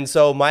 Yeah. And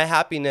so my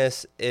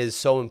happiness is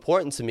so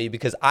important to me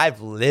because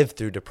I've lived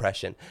through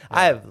depression. Yeah.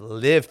 I have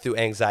lived through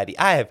anxiety.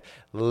 I have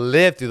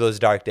lived through those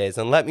dark days.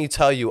 And let me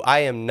tell you, I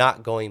am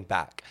not going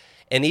back.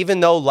 And even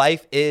though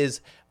life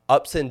is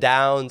ups and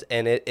downs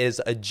and it is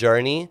a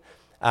journey,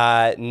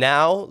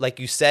 now,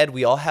 like you said,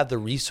 we all have the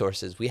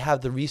resources. We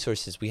have the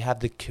resources. We have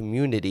the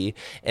community.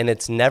 And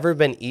it's never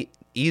been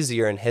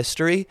easier in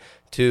history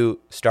to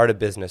start a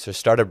business or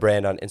start a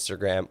brand on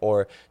Instagram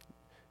or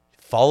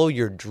follow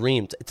your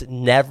dreams. It's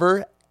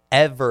never,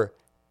 ever,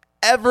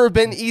 ever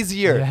been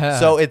easier.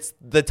 Yeah. So it's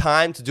the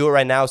time to do it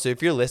right now. So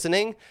if you're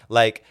listening,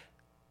 like,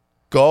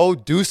 go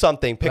do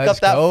something. Pick up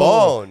that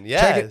phone.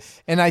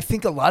 Yes. And I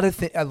think a lot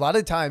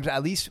of times,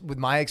 at least with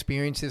my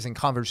experiences and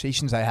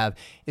conversations I have,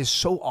 is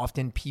so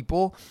often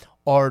people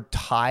are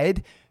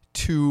tied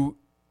to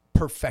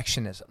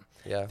perfectionism.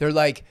 Yeah. They're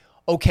like,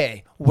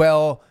 okay,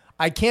 well,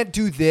 I can't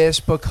do this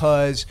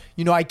because,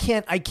 you know, I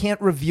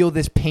can't reveal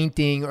this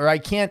painting, or I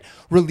can't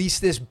release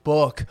this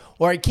book,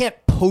 or I can't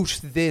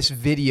post this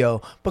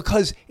video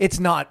because it's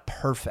not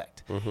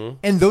perfect. Mm-hmm.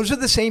 And those are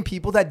the same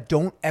people that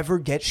don't ever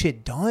get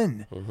shit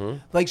done. Mm-hmm.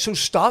 Like, so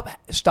stop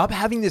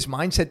having this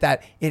mindset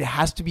that it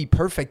has to be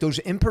perfect. Those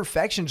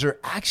imperfections are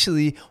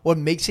actually what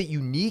makes it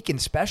unique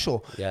and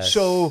special. Yes.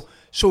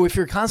 So if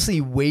you're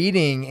constantly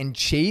waiting and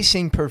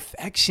chasing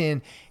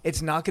perfection,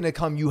 it's not going to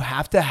come. You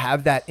have to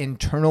have that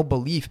internal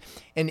belief.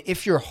 And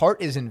if your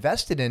heart is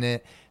invested in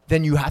it,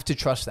 then you have to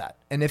trust that.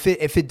 And if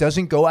it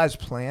doesn't go as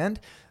planned,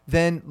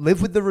 then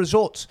live with the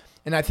results.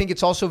 And I think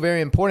it's also very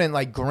important,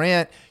 like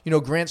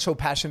Grant's so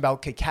passionate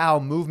about cacao,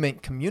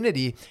 movement,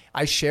 community.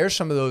 I share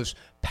some of those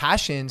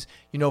passions,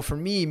 you know, for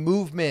me,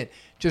 movement,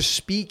 just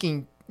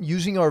speaking,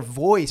 using our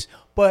voice.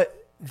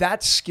 But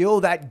that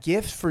skill, that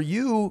gift for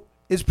you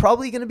is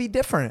probably going to be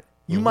different.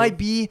 You might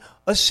be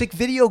a sick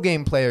video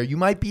game player. You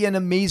might be an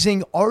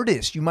amazing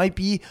artist. You might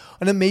be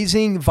an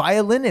amazing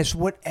violinist,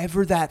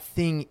 whatever that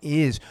thing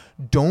is.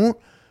 Don't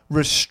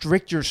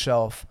restrict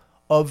yourself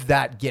of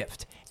that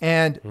gift.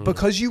 And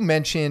because you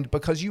mentioned,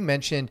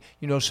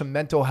 you know, some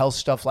mental health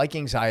stuff like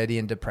anxiety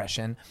and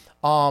depression,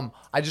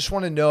 I just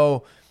want to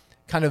know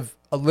kind of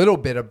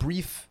a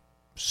brief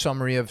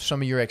summary of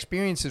some of your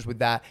experiences with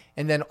that,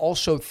 and then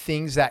also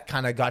things that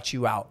kind of got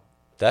you out.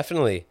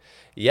 Definitely.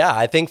 Yeah,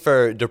 I think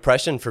for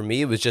depression, for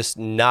me, it was just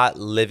not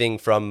living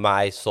from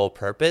my soul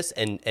purpose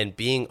and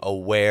being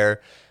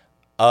aware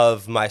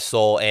of my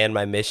soul and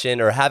my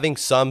mission, or having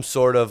some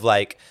sort of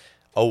like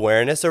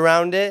awareness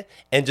around it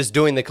and just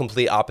doing the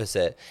complete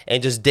opposite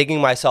and just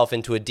digging myself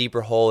into a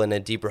deeper hole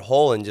and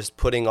just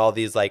putting all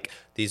these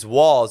these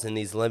walls and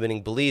these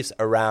limiting beliefs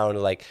around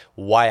like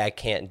why I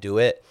can't do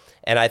it.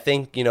 And I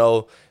think, you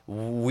know,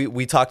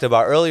 we talked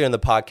about earlier in the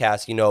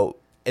podcast, you know,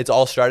 it's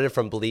all started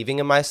from believing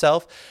in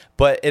myself,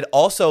 but it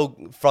also,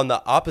 from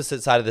the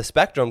opposite side of the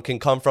spectrum, can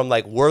come from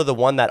like, we're the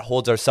one that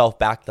holds ourselves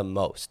back the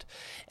most.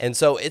 And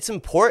so it's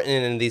important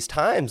in these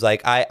times.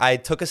 Like I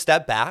took a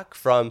step back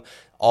from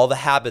all the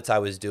habits I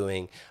was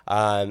doing.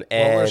 And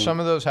what were some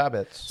of those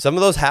habits? Some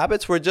of those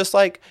habits were just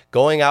like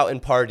going out and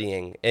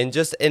partying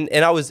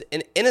and I was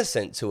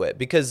innocent to it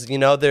because, you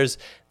know, there's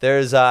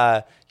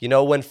you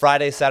know, when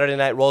Saturday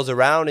night rolls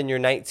around and you're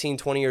 19,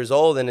 20 years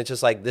old and it's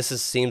just like,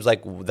 seems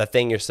like the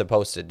thing you're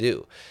supposed to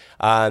do.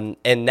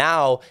 And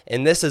now,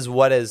 and this is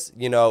what has,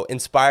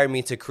 inspired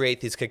me to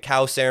create these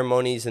cacao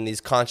ceremonies and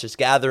these conscious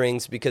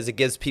gatherings, because it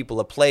gives people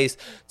a place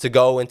to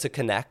go and to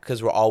connect,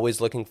 because we're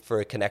always looking for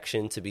a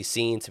connection, to be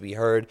seen, to be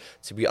heard,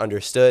 to be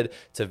understood,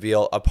 to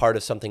feel a part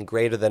of something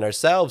greater than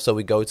ourselves. So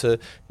we go to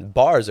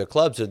bars or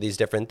clubs or these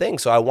different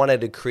things. So I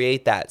wanted to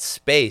create that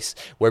space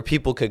where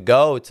people could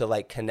go to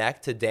like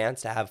connect, to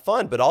dance, to have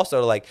fun, but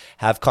also to like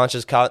have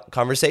conscious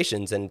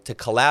conversations and to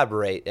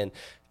collaborate and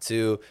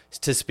to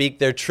speak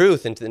their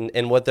truth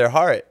and what their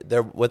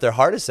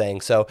heart is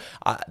saying. So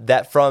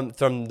that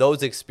from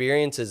those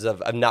experiences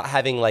of not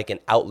having like an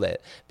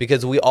outlet,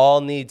 because we all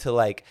need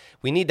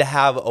to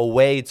have a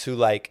way to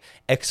like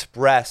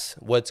express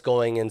what's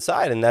going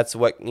inside, and that's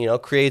what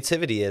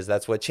creativity is.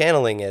 That's what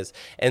channeling is.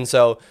 And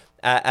so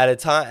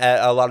at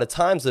a lot of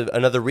times,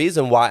 another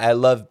reason why I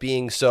love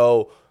being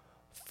so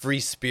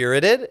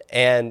free-spirited,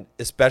 and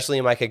especially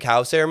in my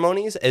cacao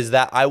ceremonies, is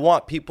that I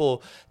want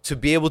people to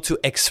be able to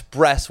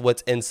express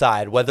what's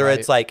inside, whether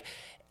it's like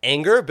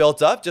anger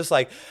built up, just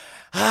like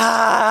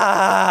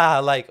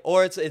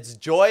or it's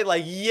joy,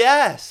 like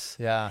yes,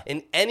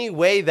 in any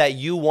way that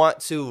you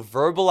want to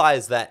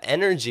verbalize that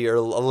energy or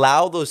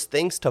allow those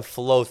things to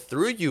flow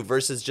through you,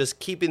 versus just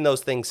keeping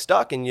those things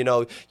stuck. And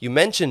you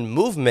mentioned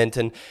movement,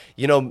 and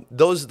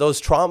those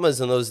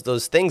traumas and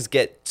those things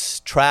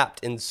get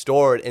trapped and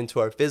stored into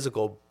our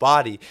physical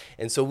body.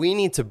 And so we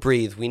need to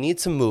breathe, we need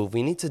to move,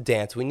 we need to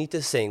dance, we need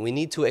to sing, we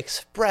need to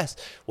express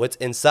what's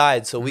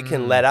inside, so we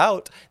can let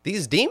out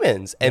these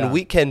demons, and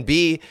we can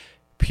be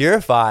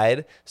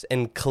purified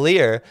and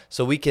clear,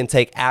 so we can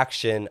take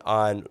action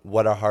on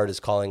what our heart is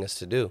calling us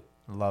to do.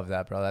 Love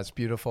that, bro. That's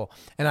beautiful.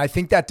 And I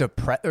think that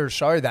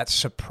that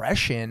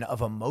suppression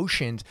of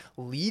emotions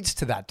leads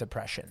to that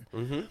depression,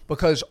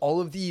 because all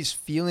of these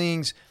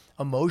feelings,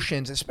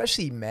 emotions,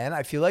 especially men,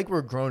 I feel like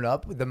we're grown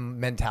up with the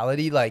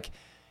mentality like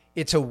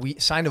it's a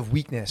sign of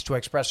weakness to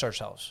express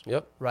ourselves.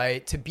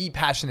 Right? To be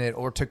passionate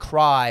or to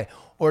cry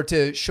or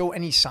to show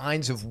any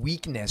signs of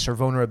weakness or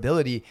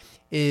vulnerability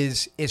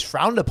is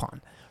frowned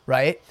upon,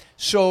 right?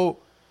 So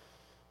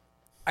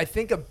I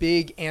think a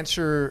big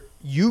answer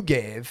you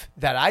gave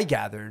that I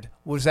gathered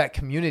was that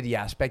community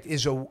aspect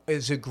is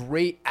a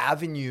great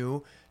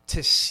avenue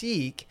to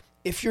seek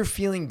if you're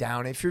feeling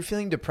down, if you're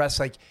feeling depressed,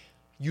 like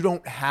you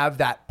don't have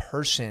that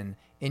person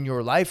in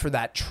your life or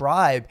that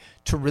tribe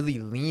to really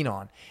lean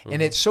on.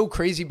 And it's so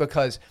crazy,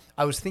 because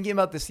I was thinking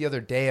about this the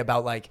other day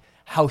about like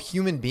how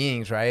human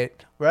beings, right?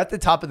 We're at the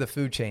top of the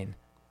food chain,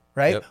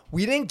 right?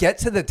 We didn't get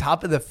to the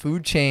top of the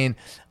food chain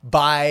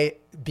by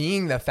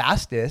being the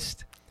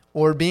fastest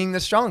or being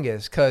the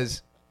strongest.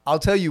 Cause I'll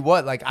tell you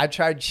what, like I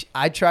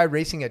tried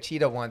racing a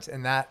cheetah once,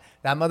 and that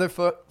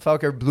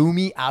motherfucker blew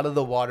me out of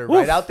the water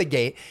right out the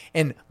gate.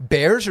 And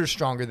bears are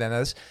stronger than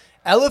us.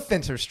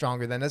 Elephants are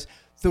stronger than us.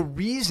 The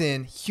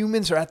reason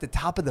humans are at the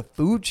top of the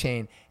food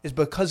chain is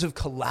because of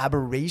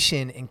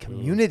collaboration and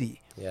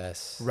community.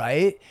 Yes.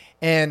 Right?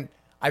 And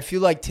I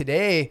feel like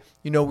today,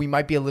 we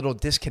might be a little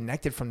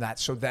disconnected from that.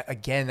 So that,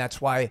 again,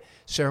 that's why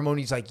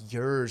ceremonies like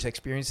yours,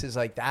 experiences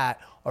like that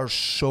are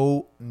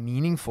so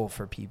meaningful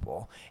for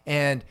people.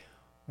 And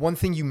one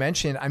thing you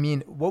mentioned, I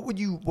mean, what would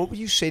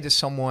you say to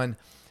someone,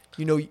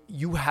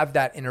 you have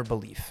that inner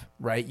belief,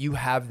 right? You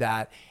have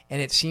that,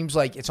 and it seems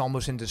like it's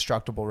almost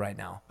indestructible right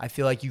now. I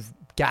feel like you've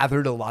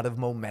gathered a lot of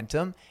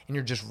momentum and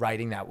you're just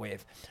riding that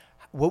wave.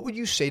 What would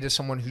you say to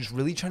someone who's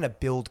really trying to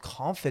build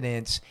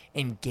confidence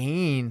and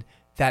gain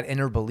that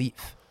inner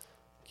belief?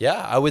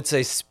 Yeah, I would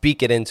say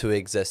speak it into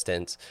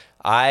existence.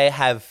 I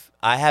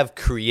have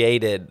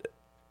created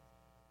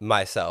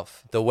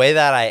myself the way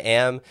that I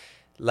am.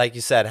 Like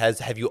you said,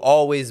 have you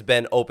always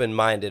been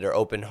open-minded or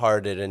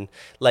open-hearted? And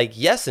like,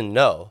 yes and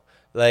no.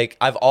 Like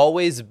I've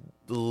always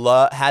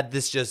had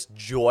this just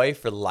joy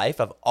for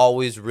life. I've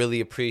always really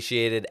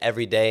appreciated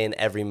every day and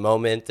every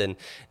moment. And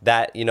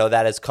that,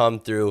 that has come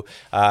through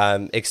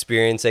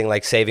experiencing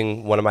like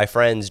saving one of my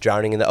friends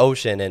drowning in the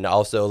ocean, and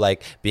also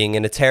like being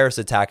in a terrorist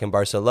attack in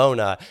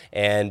Barcelona,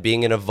 and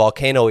being in a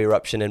volcano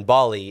eruption in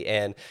Bali,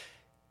 and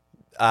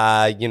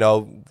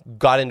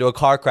got into a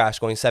car crash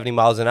going 70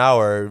 miles an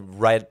hour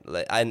right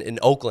in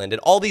Oakland,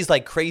 and all these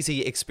like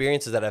crazy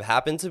experiences that have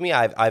happened to me.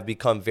 I've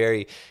become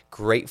very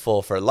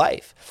grateful for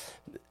life.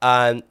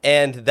 And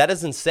that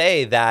doesn't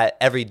say that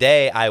every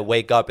day I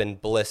wake up in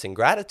bliss and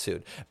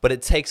gratitude, but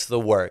it takes the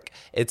work.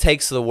 It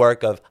takes the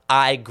work of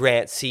I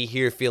grant, see,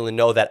 hear, feel, and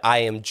know that I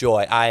am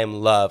joy, I am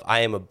love, I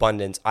am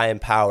abundance, I am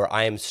power,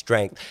 I am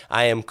strength,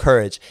 I am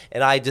courage.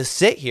 And I just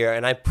sit here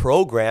and I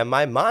program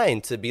my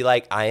mind to be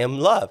like, I am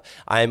love,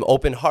 I am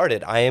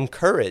open-hearted, I am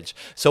courage.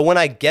 So when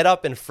I get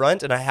up in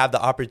front and I have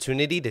the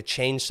opportunity to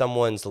change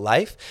someone's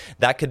life,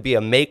 that could be a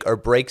make or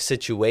break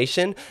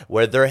situation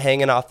where they're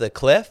hanging off the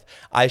cliff,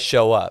 I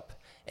show up.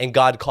 And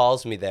God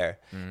calls me there.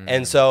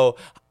 And so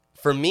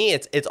for me,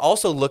 it's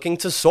also looking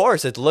to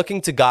source. It's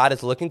looking to God.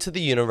 It's looking to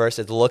the universe.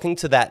 It's looking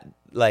to that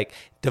like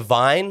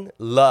divine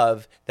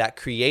love that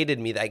created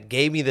me, that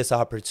gave me this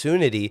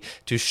opportunity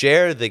to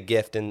share the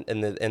gift and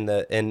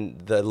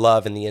the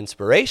love and the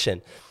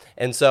inspiration.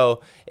 And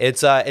so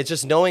it's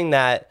just knowing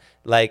that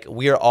like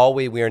we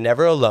are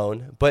never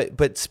alone,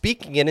 but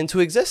speaking it into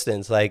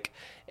existence, like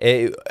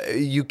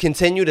you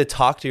continue to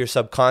talk to your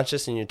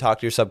subconscious and you talk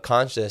to your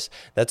subconscious.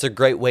 That's a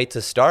great way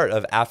to start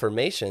of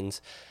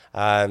affirmations,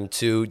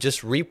 to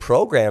just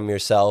reprogram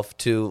yourself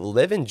to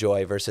live in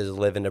joy versus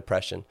live in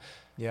depression.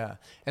 Yeah.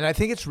 And I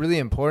think it's really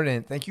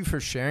important. Thank you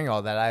for sharing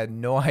all that. I had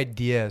no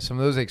idea. Some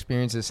of those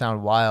experiences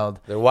sound wild.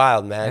 They're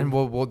wild, man. And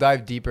we'll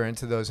dive deeper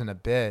into those in a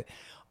bit.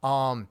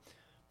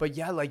 But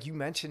yeah, like you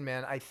mentioned,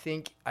 man, I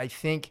think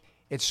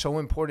it's so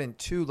important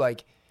too.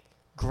 Like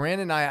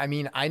Grant and I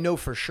mean, I know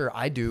for sure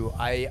I do.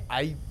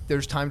 I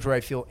there's times where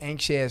I feel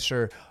anxious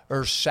or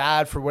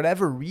sad for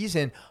whatever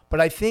reason,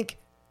 but I think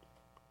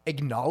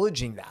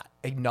acknowledging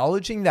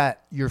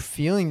that you're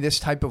feeling this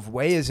type of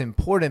way is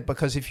important,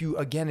 because if you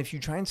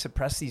try and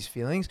suppress these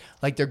feelings,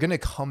 like they're going to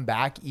come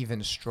back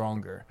even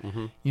stronger.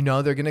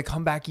 They're going to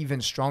come back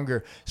even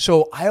stronger.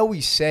 So I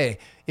always say,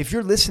 if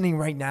you're listening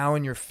right now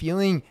and you're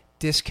feeling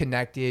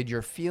disconnected,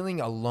 you're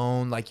feeling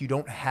alone, like you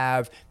don't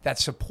have that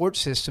support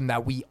system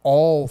that we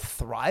all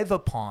thrive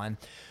upon,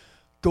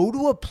 go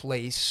to a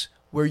place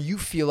where you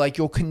feel like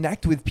you'll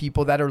connect with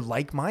people that are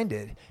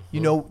like-minded.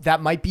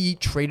 That might be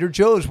Trader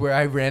Joe's, where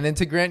I ran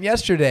into Grant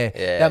yesterday.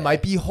 Yeah. That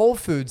might be Whole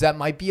Foods. That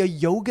might be a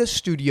yoga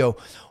studio.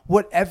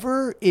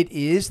 Whatever it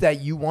is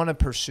that you want to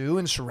pursue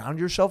and surround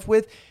yourself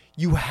with,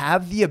 you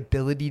have the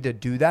ability to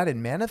do that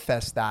and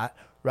manifest that,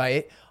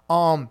 right?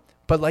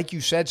 But like you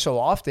said so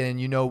often,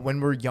 when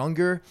we're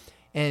younger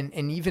and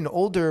even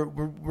older,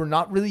 we're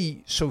not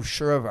really so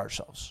sure of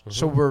ourselves.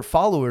 So we're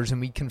followers and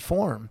we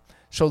conform.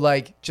 So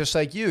like, just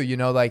like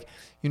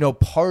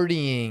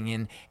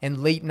partying and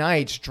late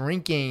nights,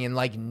 drinking and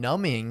like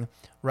numbing,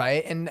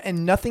 right?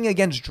 And nothing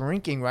against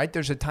drinking, right?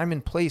 There's a time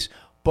and place,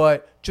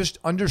 but just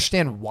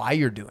understand why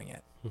you're doing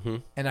it.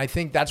 And I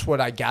think that's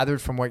what I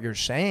gathered from what you're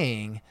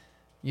saying.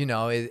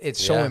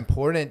 It's so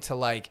important to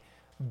like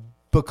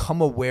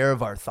become aware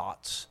of our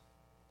thoughts.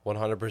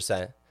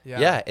 100%.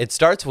 Yeah. It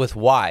starts with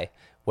why.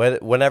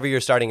 Whenever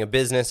you're starting a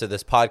business or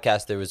this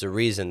podcast, there was a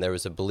reason, there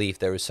was a belief,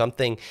 there was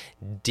something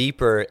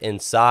deeper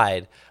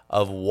inside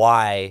of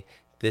why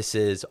this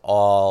is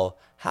all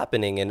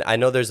happening. And I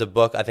know there's a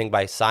book, I think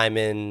by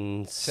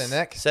Simon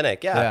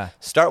Sinek. Yeah.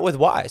 Start with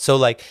why. So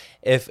like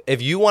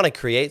if you want to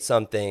create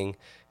something,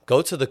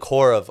 go to the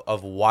core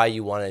of why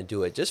you want to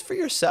do it, just for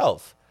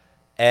yourself.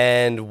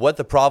 And what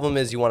the problem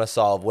is you want to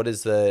solve. What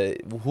is who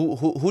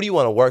do you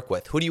want to work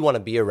with? Who do you want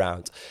to be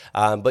around?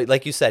 But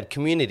like you said,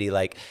 community,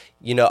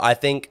 I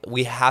think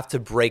we have to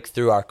break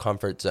through our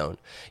comfort zone.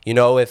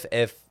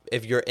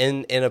 If you're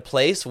in a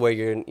place where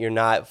you're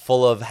not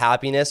full of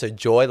happiness or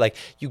joy, like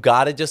you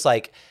got to just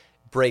like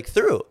break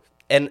through.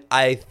 And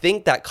I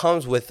think that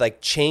comes with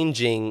like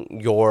changing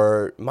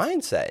your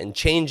mindset and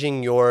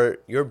changing your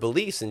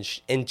beliefs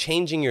and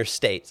changing your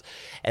states.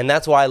 And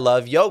that's why I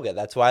love yoga.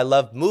 That's why I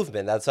love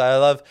movement. That's why I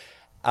love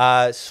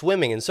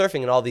swimming and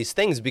surfing and all these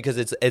things, because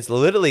it's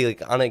literally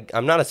like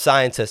I'm not a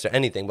scientist or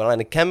anything, but on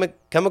a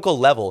chemical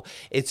level,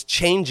 it's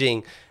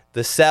changing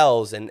the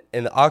cells and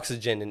the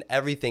oxygen and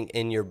everything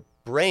in your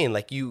brain.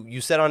 Like you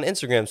said on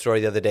Instagram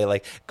story the other day,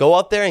 like go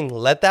out there and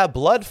let that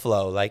blood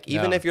flow. Like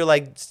even if you're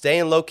like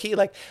staying low key,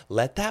 like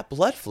let that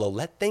blood flow,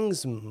 let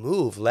things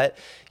move.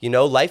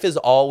 Life is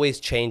always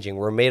changing.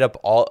 We're made up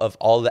of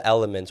all the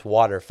elements: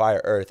 water,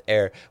 fire, earth,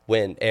 air,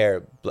 wind,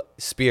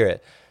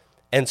 spirit.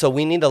 And so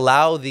we need to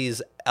allow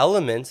these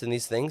elements and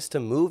these things to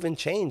move and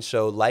change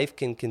so life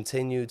can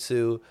continue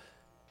to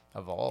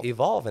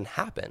evolve and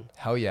happen.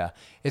 Hell yeah.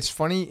 It's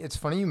funny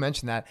you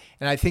mentioned that.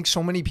 And I think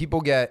so many people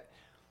get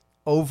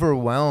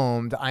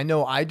overwhelmed. I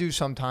know I do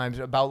sometimes,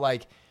 about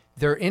like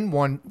they're in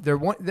one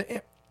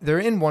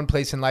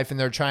place in life and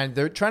they're trying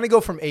to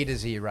go from A to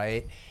Z,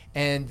 right?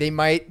 And they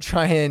might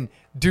try and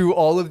do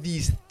all of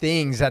these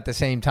things at the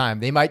same time.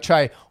 They might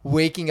try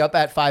waking up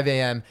at 5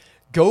 a.m.,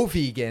 go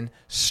vegan,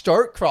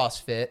 start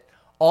CrossFit,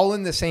 all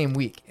in the same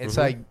week. It's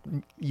like,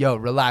 yo,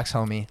 relax,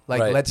 homie.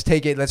 Like, right.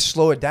 Let's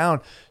slow it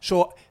down.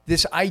 So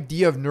this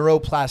idea of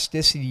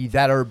neuroplasticity,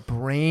 that our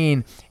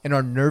brain and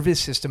our nervous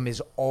system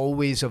is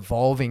always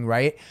evolving,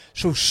 right?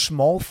 So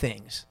small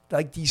things,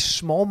 like these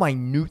small,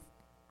 minute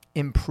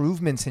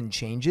improvements and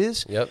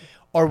changes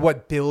are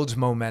what builds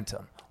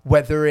momentum.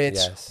 Whether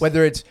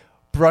it's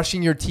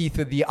brushing your teeth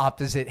with the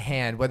opposite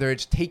hand, whether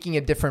it's taking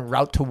a different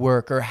route to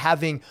work or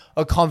having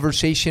a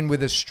conversation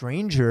with a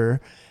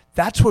stranger,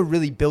 that's what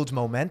really builds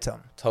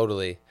momentum.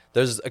 Totally.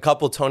 There's a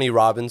couple Tony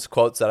Robbins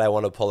quotes that I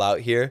want to pull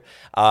out here.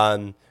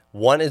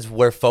 One is,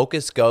 where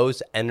focus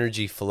goes,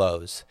 energy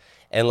flows.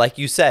 And like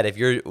you said, if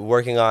you're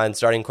working on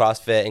starting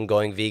CrossFit and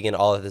going vegan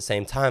all at the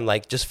same time,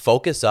 like just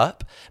focus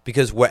up,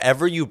 because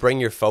wherever you bring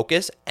your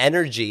focus,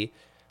 energy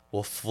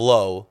will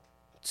flow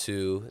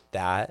to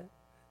that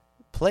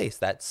place,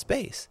 that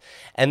space.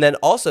 And then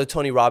also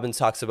Tony Robbins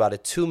talks about a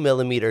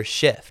 2mm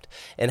shift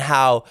and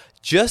how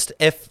just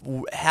if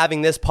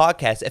having this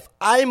podcast, if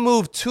I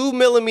move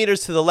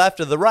 2mm to the left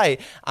or the right,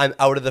 I'm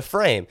out of the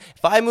frame.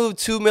 If I move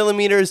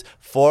 2mm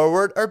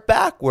forward or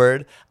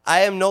backward,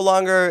 I am no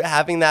longer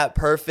having that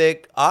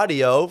perfect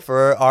audio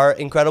for our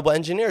incredible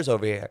engineers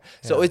over here.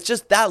 Yeah. So it's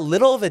just that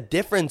little of a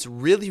difference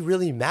really,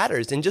 really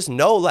matters. And just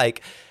know,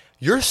 like,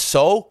 you're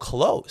so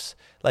close.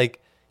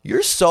 Like,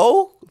 you're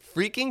so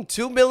freaking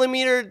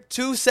 2mm,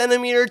 2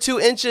 centimeter, 2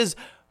 inches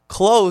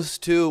close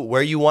to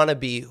where you want to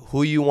be,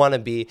 who you want to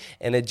be.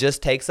 And it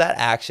just takes that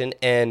action,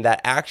 and that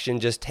action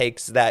just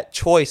takes that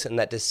choice and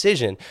that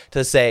decision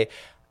to say,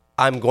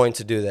 I'm going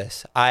to do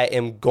this. I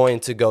am going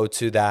to go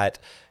to that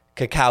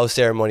cacao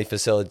ceremony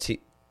facility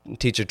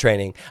teacher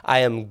training. I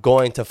am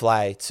going to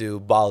fly to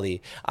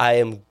Bali. I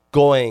am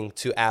going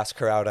to ask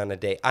her out on a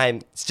date.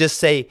 I'm just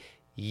say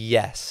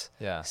yes.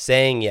 Yeah.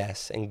 Saying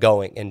yes and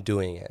going and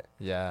doing it.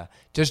 Yeah.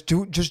 Just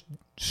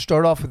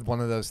start off with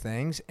one of those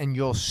things and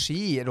you'll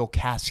see it'll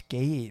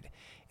cascade.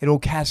 It'll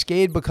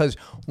cascade because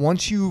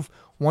once you've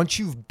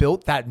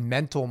built that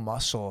mental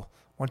muscle,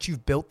 once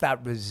you've built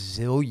that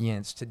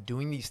resilience to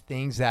doing these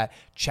things that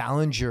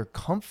challenge your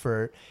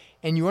comfort,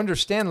 and you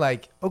understand,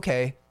 like,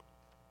 okay,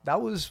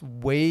 that was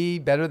way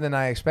better than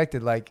I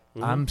expected. Like,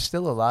 I'm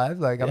still alive.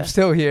 Like, I'm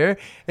still here.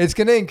 It's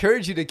going to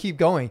encourage you to keep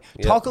going.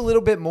 Yep. Talk a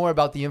little bit more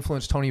about the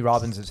influence Tony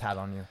Robbins has had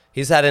on you.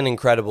 He's had an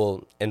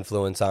incredible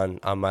influence on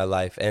my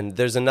life. And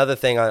there's another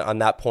thing on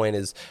that point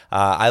is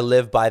I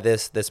live by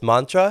this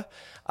mantra.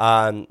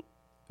 I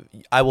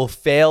will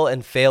fail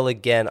and fail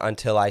again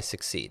until I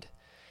succeed.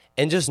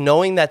 And just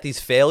knowing that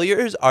these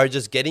failures are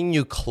just getting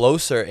you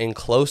closer and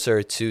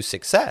closer to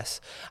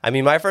success. I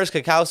mean, my first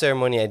cacao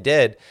ceremony I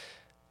did,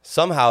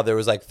 somehow there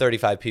was like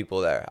 35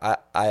 people there.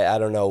 I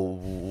don't know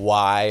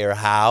why or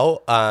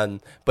how,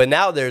 but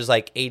now there's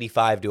like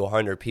 85 to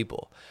 100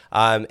 people.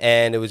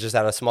 And it was just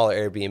at a smaller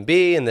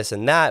Airbnb and this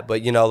and that.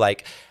 But, you know,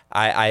 like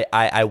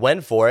I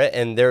went for it,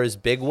 and there was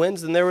big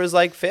wins and there was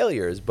like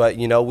failures. But,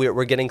 you know,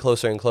 we're getting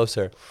closer and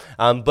closer.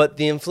 But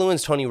the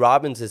influence Tony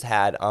Robbins has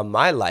had on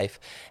my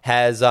life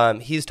has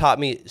he's taught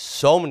me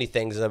so many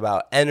things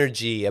about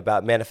energy,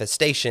 about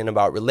manifestation,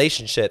 about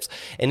relationships.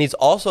 And he's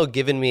also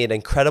given me an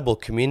incredible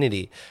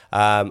community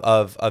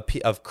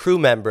of crew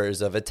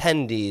members, of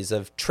attendees,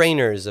 of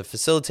trainers, of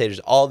facilitators,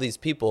 all these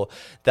people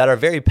that are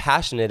very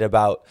passionate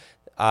about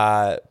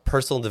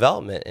personal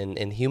development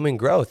and human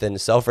growth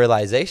and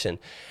self-realization.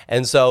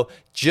 And so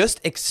just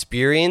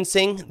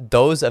experiencing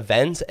those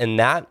events and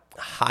that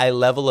high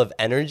level of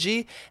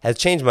energy has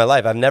changed my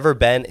life. I've never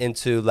been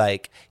into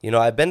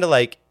I've been to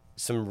like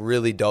some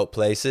really dope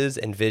places,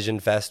 Envision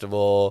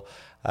Festival.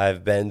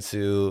 I've been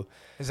to...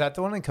 Is that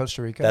the one in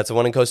Costa Rica? That's the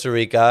one in Costa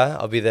Rica.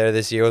 I'll be there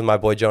this year with my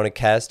boy Jonah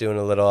Kess doing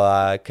a little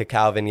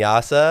cacao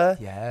vinyasa.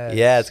 Yes.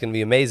 Yeah, it's going to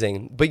be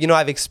amazing. But,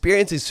 I've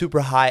experienced these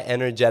super high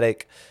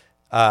energetic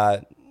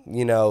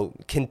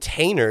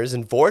containers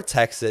and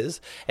vortexes.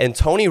 And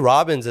Tony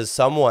Robbins is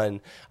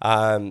someone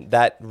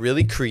that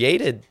really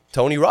created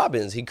Tony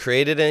Robbins. He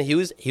created it.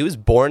 He was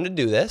born to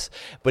do this,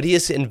 but he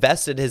has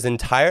invested his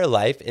entire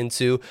life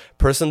into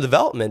personal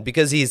development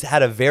because he's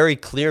had a very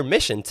clear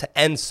mission to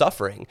end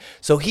suffering.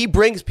 So he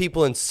brings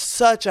people in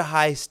such a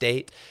high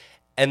state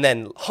and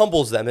then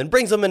humbles them and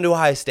brings them into a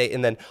high state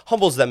and then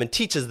humbles them and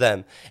teaches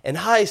them. And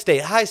high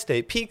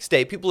state, peak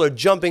state, people are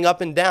jumping up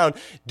and down,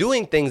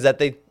 doing things that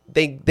they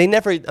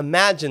never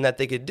imagined that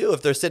they could do.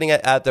 If they're sitting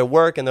at their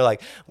work and they're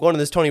like, I'm going to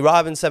this Tony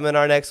Robbins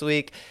seminar next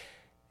week.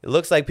 It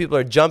looks like people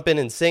are jumping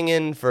and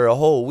singing for a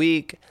whole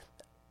week.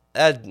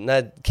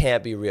 That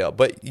can't be real,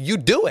 but you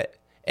do it.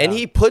 And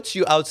he puts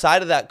you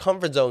outside of that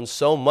comfort zone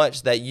so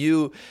much that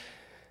you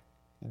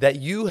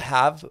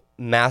have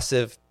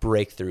massive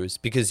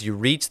breakthroughs because you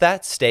reach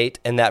that state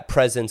and that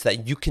presence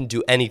that you can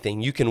do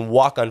anything. You can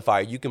walk on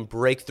fire. You can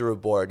break through a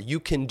board. You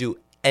can do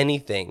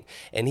anything.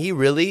 And he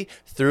really,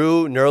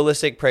 through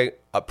neuralistic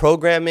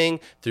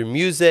programming, through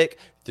music,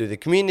 through the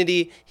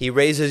community, he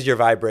raises your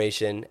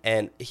vibration,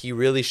 and he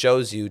really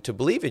shows you to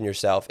believe in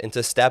yourself and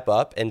to step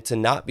up and to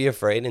not be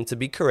afraid and to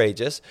be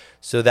courageous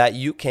so that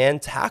you can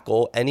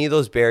tackle any of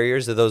those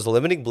barriers or those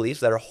limiting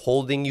beliefs that are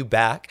holding you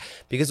back,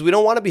 because we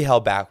don't want to be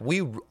held back.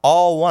 We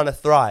all want to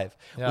thrive.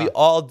 Yeah. We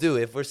all do.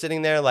 If we're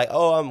sitting there like,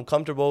 oh, I'm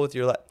comfortable with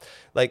your life,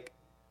 like,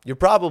 you're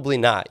probably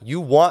not.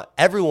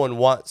 Everyone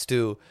wants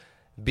to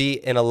be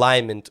in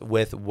alignment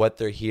with what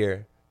they're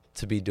here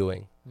to be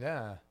doing.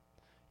 Yeah.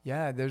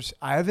 Yeah,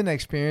 I haven't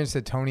experienced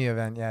a Tony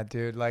event yet,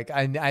 dude. Like,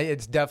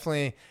 it's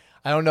definitely,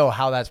 I don't know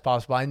how that's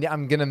possible. I'm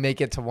going to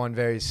make it to one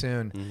very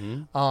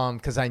soon.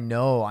 Because I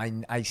know,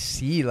 I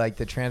see like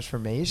the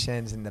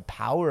transformations and the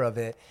power of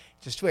it,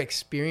 just to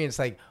experience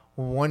like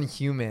one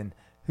human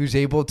who's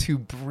able to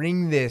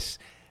bring this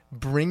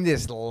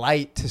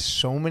light to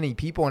so many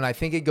people. And I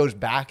think it goes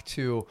back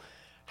to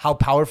how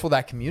powerful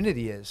that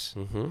community is.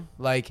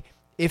 Like,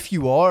 if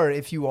you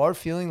are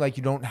feeling like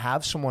you don't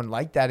have someone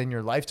like that in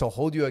your life to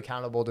hold you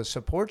accountable, to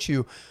support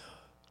you,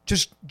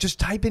 just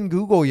type in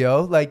Google,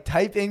 yo. Like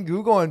type in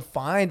Google and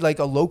find like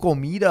a local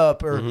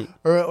meetup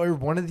or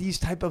one of these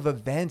type of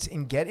events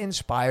and get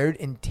inspired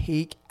and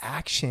take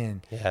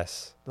action.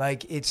 Yes.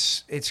 Like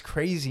it's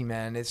crazy,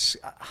 man.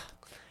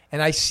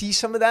 And I see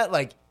some of that,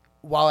 like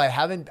while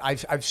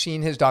I've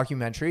seen his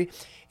documentary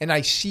and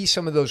I see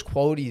some of those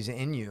qualities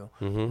in you,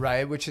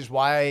 right? Which is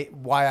why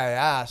I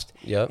asked.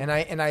 Yep.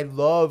 And I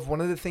love, one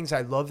of the things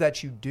I love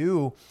that you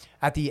do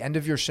at the end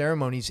of your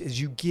ceremonies is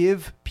you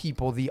give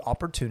people the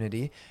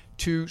opportunity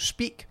to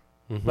speak.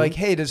 Like,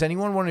 hey, does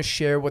anyone want to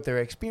share what their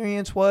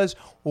experience was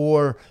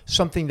or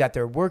something that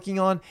they're working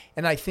on?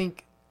 And I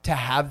think to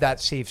have that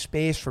safe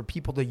space for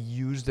people to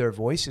use their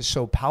voice is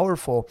so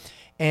powerful.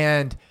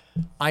 And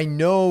I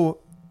know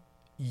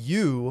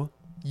you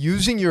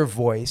using your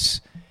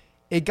voice,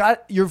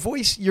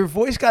 your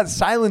voice got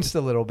silenced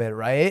a little bit,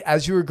 right?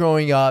 As you were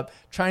growing up,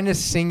 trying to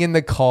sing in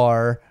the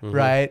car,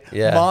 right?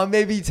 Yeah. Mom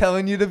may be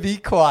telling you to be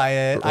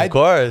quiet. Of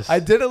course. I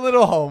did a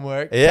little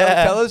homework.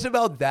 Yeah. Tell us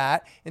about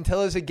that and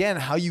tell us again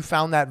how you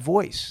found that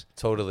voice.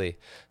 Totally.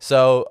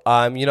 So,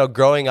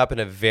 growing up in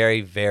a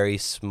very, very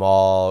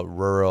small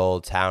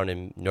rural town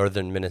in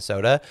northern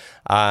Minnesota,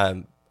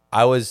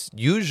 I was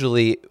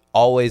usually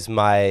always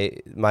my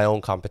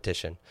own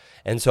competition.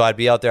 And so I'd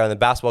be out there on the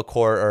basketball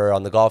court or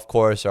on the golf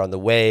course or on the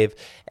wave.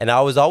 And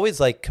I was always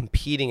like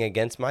competing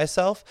against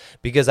myself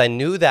because I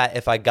knew that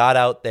if I got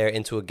out there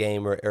into a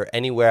game or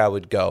anywhere I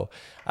would go,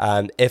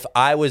 if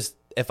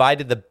I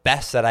did the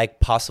best that I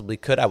possibly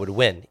could, I would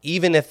win.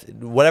 Even if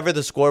whatever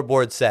the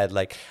scoreboard said,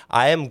 like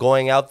I am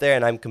going out there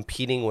and I'm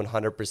competing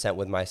 100%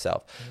 with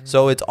myself.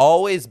 So it's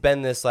always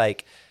been this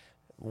like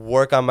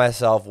work on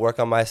myself,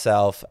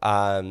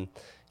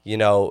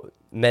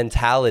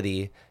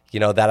 mentality,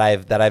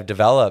 that I've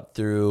developed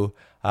through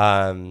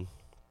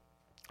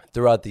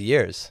throughout the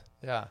years.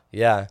 Yeah.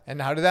 Yeah.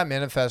 And how did that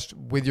manifest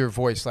with your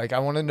voice? Like, I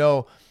want to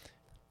know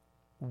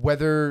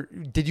whether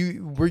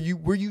were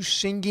you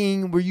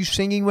singing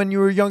when you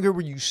were younger? Were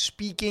you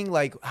speaking?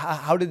 Like,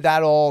 how did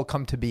that all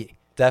come to be?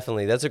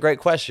 Definitely. That's a great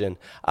question.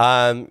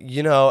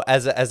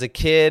 As a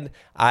kid,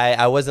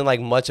 I wasn't like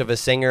much of a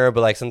singer,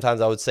 but like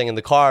sometimes I would sing in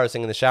the car,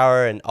 sing in the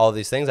shower and all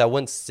these things. I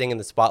wouldn't sing in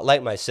the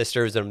spotlight. My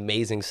sister is an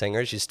amazing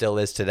singer. She still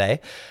is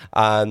today.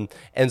 And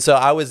so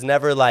I was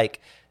never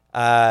like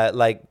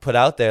put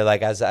out there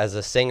like as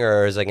a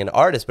singer or as like an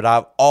artist, but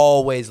I've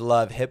always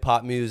loved hip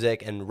hop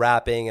music and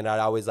rapping, and I'd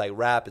always like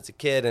rap as a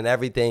kid and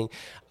everything.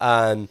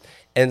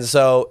 And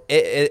so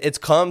it's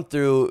come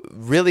through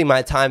really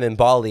my time in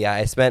Bali.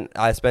 I spent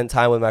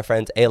time with my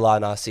friends Ayla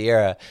and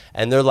Asiera,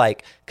 and they're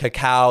like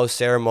cacao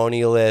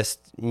ceremonialists,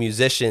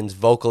 musicians,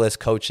 vocalist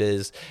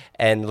coaches,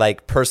 and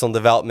like personal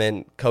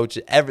development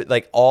coaches,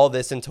 all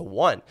this into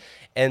one.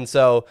 And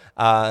so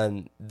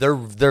they're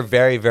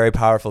very, very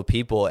powerful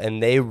people,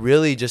 and they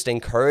really just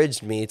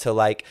encouraged me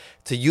to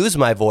use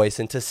my voice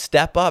and to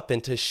step up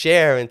and to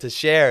share.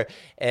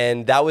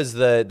 And that was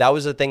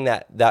the thing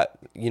that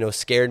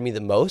scared me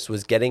the most,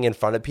 was getting in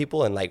front of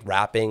people and like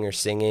rapping or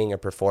singing or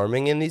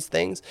performing in these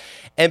things.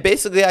 And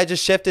basically I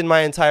just shifted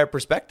my entire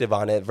perspective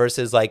on it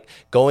versus like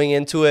going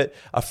into it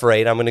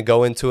afraid. I'm going to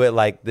go into it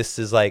like this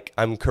is like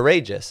I'm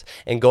courageous,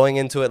 and going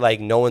into it like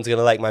no one's going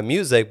to like my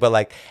music, but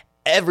like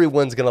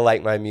everyone's going to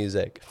like my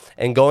music,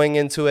 and going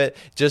into it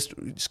just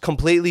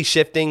completely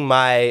shifting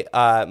my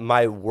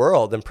my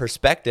world and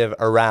perspective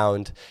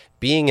around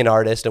being an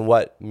artist and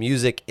what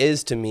music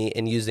is to me,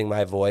 and using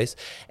my voice.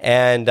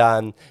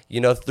 And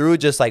through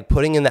just like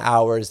putting in the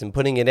hours and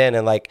putting it in,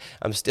 and like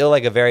I'm still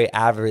like a very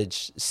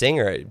average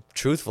singer,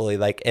 truthfully,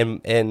 like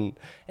in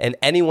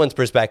anyone's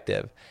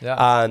perspective.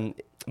 Yeah.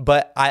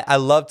 But I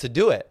love to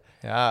do it.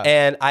 Yeah.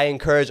 And I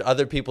encourage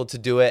other people to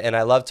do it, and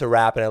I love to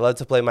rap, and I love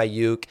to play my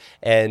uke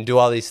and do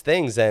all these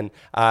things. And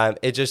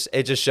it just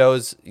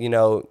shows,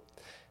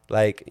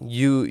 like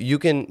you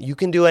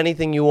can do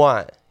anything you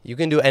want. You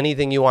can do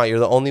anything you want. You're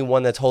the only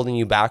one that's holding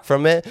you back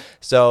from it.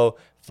 So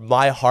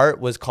my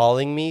heart was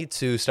calling me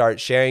to start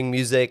sharing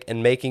music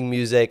and making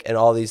music and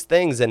all these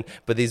things.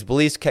 But these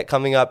beliefs kept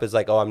coming up as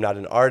like, oh, I'm not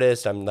an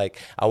artist. I'm like,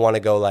 I want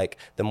to go like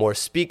the more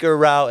speaker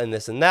route and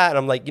this and that. And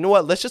I'm like, you know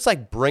what? Let's just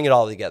like bring it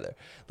all together.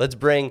 Let's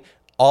bring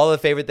all the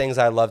favorite things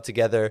I love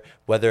together,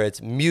 whether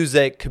it's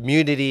music,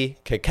 community,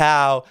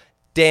 cacao,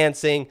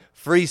 dancing,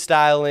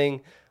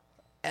 freestyling,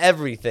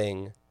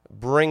 everything.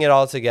 Bring it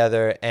all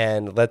together,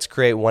 and let's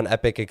create one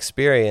epic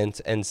experience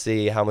and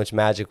see how much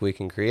magic we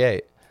can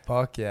create.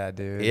 Fuck yeah,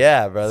 dude.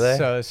 Yeah,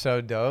 brother. So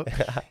dope.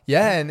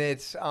 Yeah, and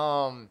it's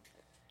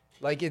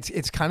like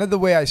it's kind of the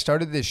way I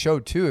started this show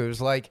too. It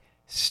was like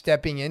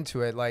stepping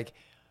into it, like,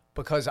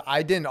 because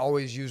I didn't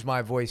always use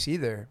my voice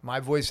either. My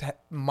voice,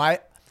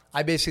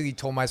 I basically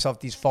told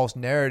myself these false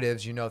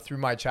narratives, through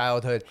my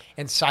childhood,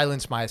 and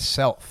silenced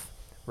myself,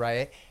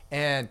 right?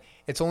 And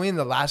it's only in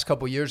the last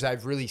couple of years that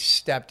I've really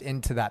stepped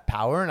into that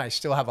power, and I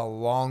still have a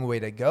long way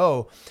to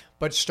go.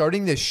 But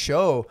starting this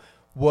show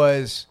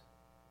was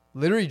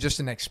literally just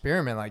an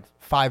experiment like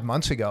 5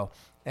 months ago,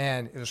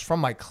 and it was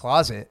from my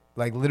closet.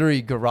 like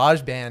literally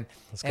GarageBand.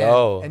 Let's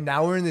go. And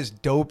now we're in this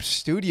dope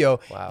studio.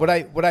 Wow.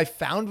 What I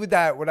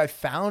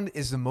found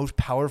is the most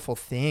powerful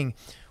thing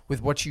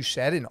with what you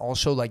said, and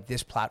also like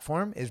this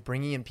platform, is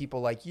bringing in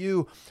people like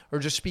you, or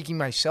just speaking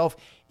myself,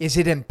 is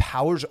it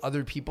empowers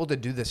other people to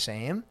do the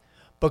same.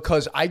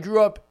 Because I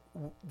grew up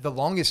the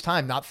longest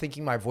time not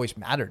thinking my voice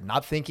mattered,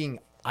 not thinking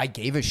I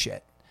gave a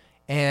shit.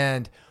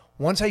 And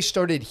once I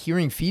started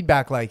hearing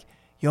feedback like,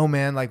 yo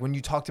man, like when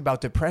you talked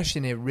about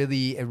depression, it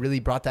really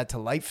brought that to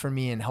light for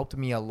me and helped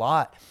me a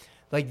lot.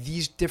 Like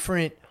these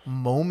different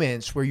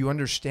moments where you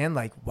understand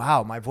like,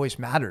 wow, my voice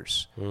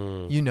matters,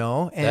 you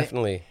know? And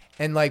Definitely.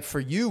 And like for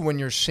you, when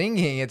you're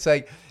singing, it's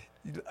like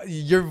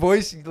your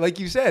voice, like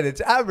you said, it's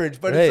average,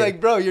 but Right. it's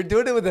like, bro, you're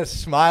doing it with a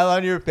smile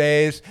on your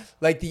face,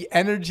 like the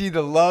energy,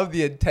 the love,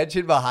 the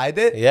intention behind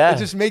it. Yeah. It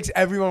just makes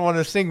everyone want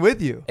to sing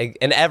with you.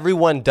 And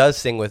everyone does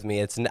sing with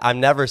me. I'm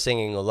never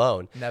singing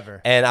alone.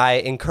 Never. And I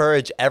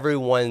encourage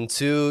everyone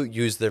to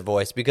use their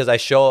voice because I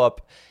show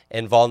up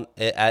in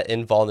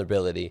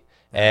vulnerability.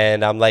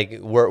 And I'm like,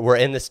 we're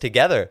in this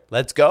together.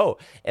 Let's go.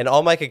 And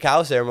all my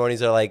cacao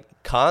ceremonies are like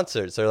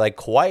concerts. They're like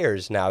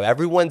choirs now.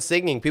 Everyone's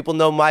singing. People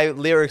know my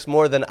lyrics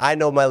more than I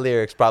know my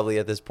lyrics probably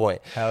at this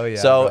point. Hell yeah,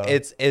 So bro.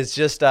 it's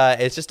just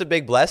a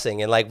big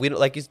blessing. And like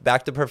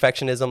back to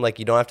perfectionism. Like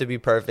you don't have to be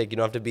perfect. You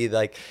don't have to be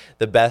like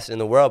the best in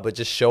the world, but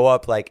just show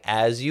up like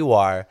as you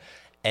are,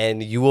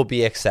 and you will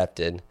be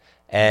accepted.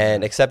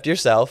 And accept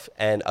yourself,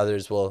 and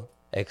others will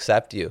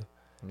accept you.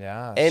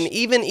 Yeah. And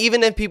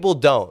even if people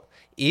don't,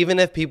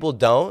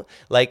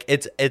 like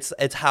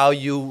it's how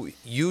you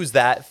use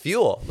that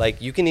fuel.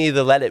 Like you can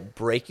either let it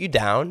break you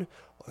down,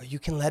 or you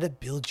can let it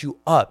build you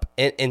up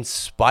and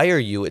inspire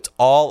you. It's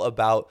all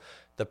about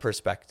the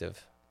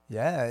perspective.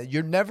 Yeah,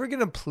 you're never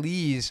gonna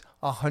please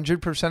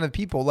 100% of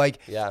people. Like,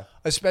 Yeah.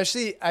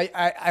 especially,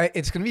 I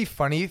it's gonna be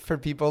funny for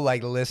people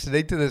like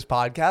listening to this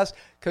podcast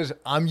because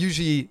I'm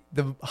usually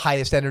the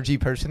highest energy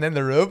person in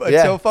the room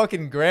until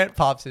fucking Grant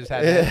pops his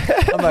head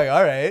in. I'm like,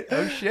 all right,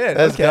 oh shit,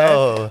 Let's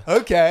go.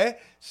 okay.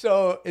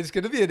 So it's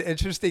gonna be an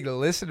interesting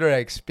listener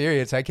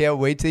experience. I can't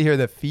wait to hear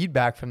the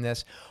feedback from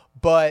this.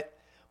 But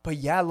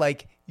yeah,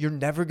 like you're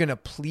never gonna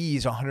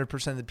please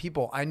 100% of the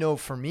people. I know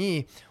for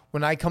me,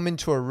 when I come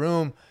into a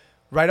room,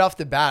 right off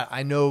the bat,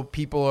 I know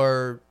people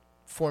are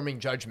forming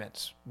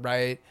judgments,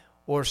 right?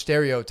 Or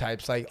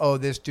stereotypes like, oh,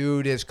 this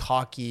dude is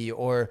cocky,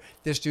 or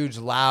this dude's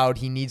loud,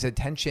 he needs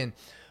attention.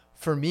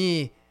 For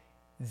me,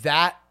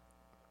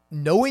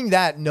 knowing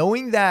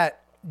that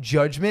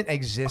judgment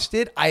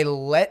existed, I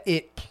let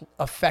it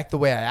affect the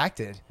way I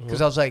acted.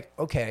 Because I was like,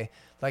 okay,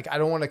 like I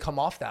don't want to come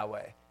off that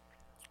way.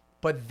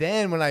 But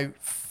then when I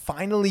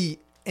finally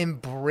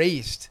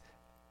embraced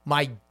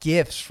my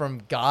gifts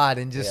from God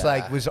and just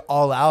like was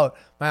all out,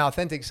 my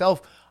authentic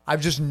self,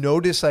 I've just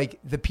noticed like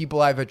the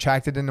people I've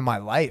attracted into my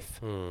life.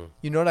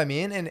 You know what I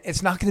mean? And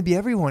it's not going to be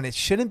everyone. It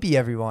shouldn't be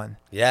everyone.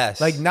 Yes.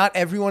 Like not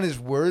everyone is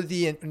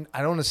worthy. And I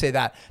don't want to say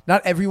that.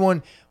 Not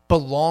everyone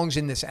belongs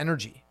in this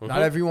energy.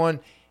 Not everyone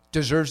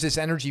deserves this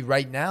energy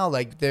right now.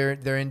 Like they're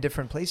in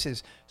different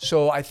places.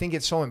 So I think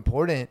it's so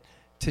important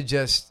to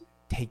just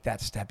take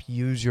that step.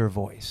 Use your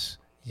voice.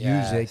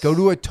 Use it. Go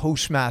to a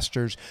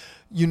Toastmasters.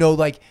 You know,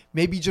 like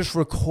maybe just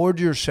record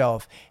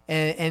yourself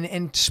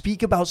and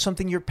speak about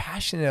something you're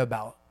passionate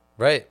about.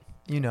 Right.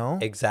 You know?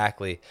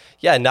 Exactly.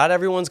 Yeah, not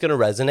everyone's going to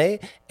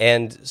resonate.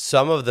 And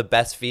some of the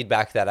best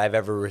feedback that I've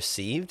ever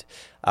received,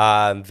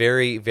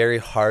 very, very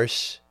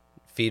harsh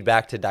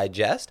feedback to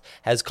digest,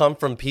 has come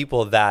from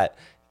people that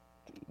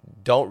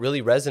don't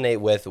really resonate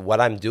with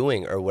what I'm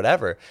doing or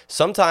whatever.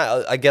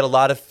 Sometimes I get a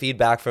lot of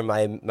feedback from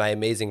my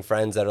amazing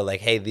friends that are like,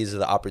 hey, these are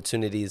the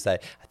opportunities,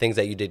 things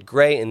that you did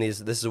great, and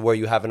this is where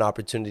you have an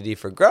opportunity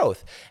for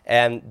growth.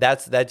 And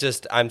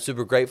I'm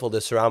super grateful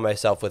to surround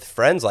myself with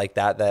friends like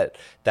that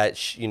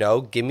you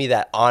know, give me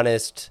that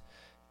honest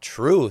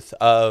truth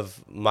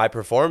of my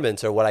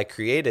performance or what I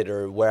created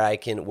or where I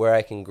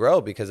can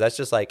grow, because that's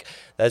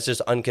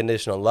just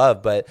unconditional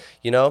love. But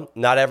you know,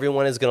 not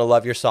everyone is going to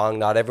love your song,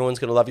 not everyone's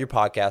going to love your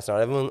podcast,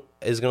 not everyone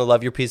is going to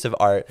love your piece of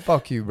art.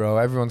 Fuck you, bro.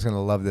 Everyone's going to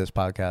love this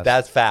podcast.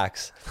 That's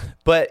facts.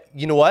 But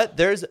you know what?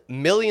 There's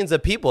millions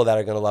of people that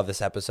are going to love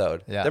this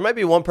episode. Yeah. There might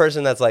be one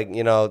person that's like,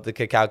 you know, the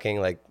Cacao King,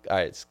 like, all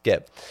right,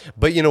 skip.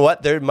 But you know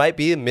what? There might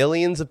be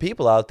millions of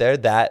people out there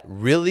that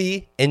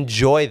really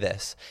enjoy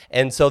this.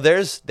 And so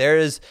there's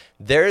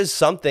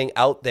something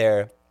out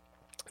there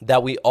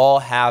that we all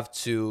have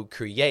to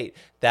create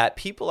that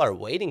people are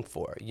waiting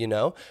for, you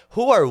know?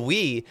 Who are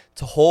we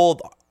to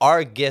hold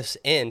our gifts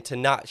in, to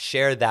not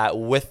share that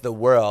with the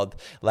world?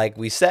 Like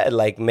we said,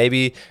 like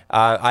maybe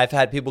I've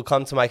had people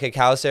come to my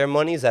cacao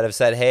ceremonies that have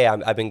said, hey,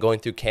 I've been going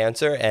through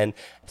cancer, and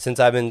since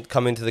I've been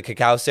coming to the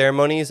cacao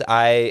ceremonies,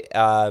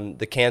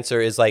 the cancer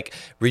is like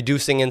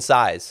reducing in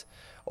size.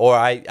 Or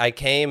I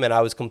came and I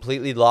was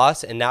completely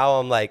lost, and now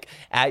I'm like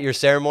at your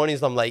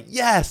ceremonies, I'm like,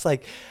 yes,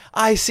 like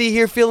I see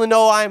here feeling,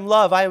 oh, I am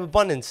love, I am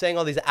abundance, saying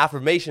all these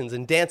affirmations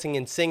and dancing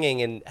and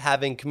singing and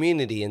having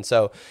community. And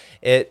so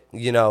it,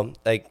 you know,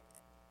 like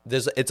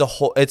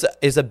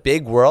it's a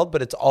big world,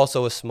 but it's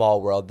also a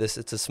small world.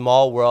 It's a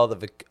small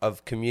world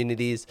of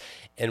communities,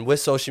 and with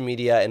social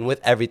media and with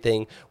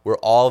everything, we're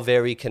all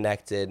very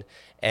connected.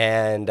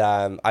 And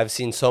I've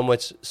seen so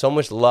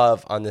much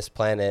love on this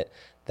planet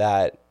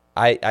that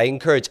I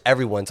encourage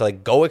everyone to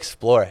like go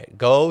explore it,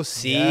 go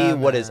see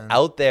what is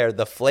out there,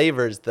 the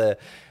flavors, the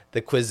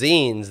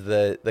cuisines,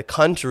 the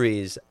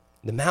countries,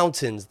 the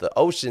mountains, the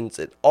oceans.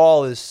 It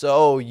all is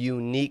so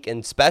unique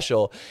and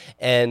special.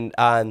 And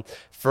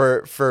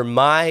for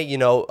my,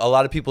 a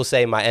lot of people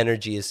say my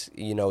energy is,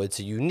 it's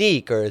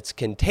unique or it's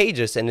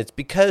contagious, and it's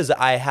because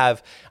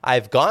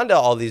I've gone to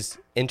all these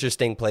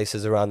interesting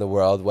places around the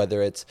world,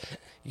 whether it's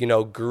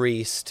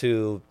Greece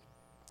to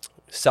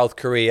South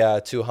Korea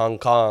to Hong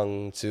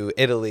Kong to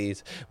Italy,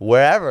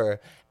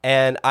 wherever,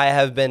 and I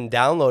have been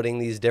downloading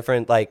these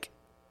different like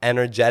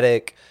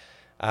energetic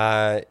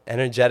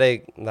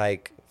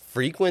like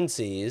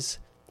frequencies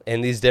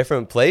in these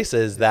different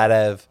places that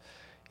have,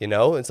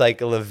 it's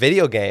like a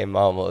video game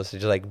almost.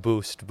 It's just like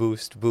boost,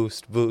 fill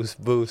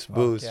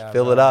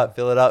it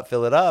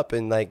up,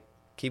 and like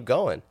keep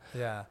going.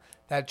 Yeah,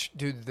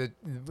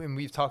 and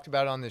we've talked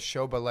about it on this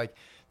show, but like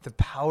the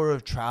power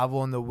of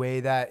travel and the way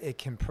that it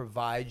can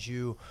provide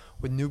you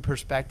with new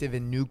perspective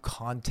and new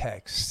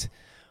context,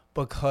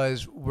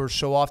 because we're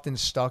so often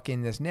stuck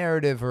in this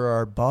narrative or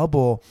our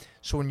bubble.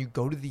 So when you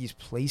go to these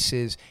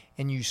places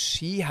and you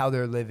see how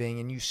they're living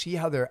and you see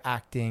how they're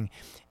acting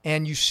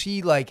and you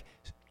see like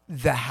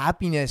the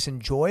happiness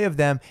and joy of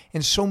them,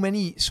 and so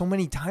many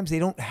times they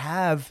don't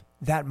have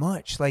that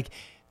much. Like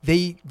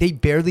they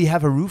barely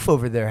have a roof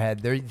over their head.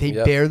 They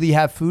barely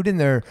have food in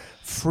their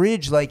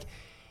fridge. Like,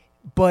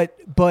 but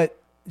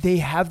they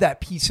have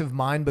that peace of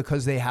mind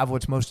because they have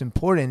what's most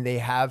important. They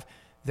have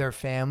their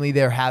family,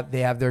 they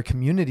have their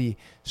community.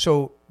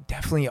 So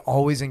definitely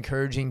always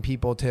encouraging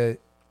people to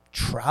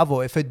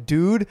travel. If a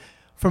dude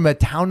from a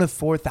town of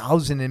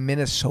 4,000 in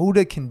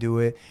Minnesota can do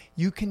it,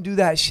 you can do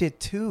that shit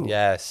too.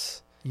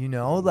 Yes.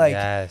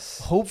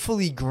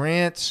 Hopefully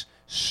Grant's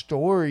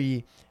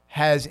story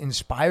has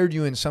inspired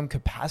you in some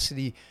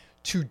capacity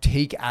to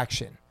take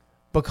action,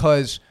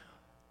 because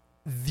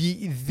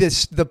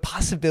the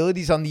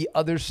possibilities on the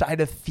other side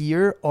of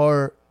fear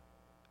are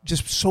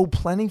just so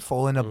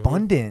plentiful and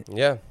abundant.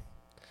 Yeah.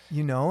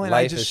 And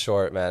life is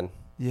short, man.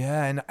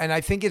 Yeah. And I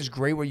think it's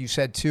great what you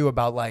said too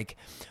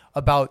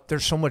about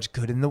there's so much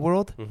good in the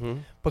world,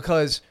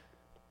 because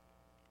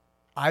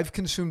I've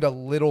consumed a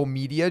little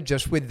media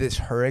just with this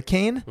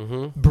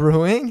hurricane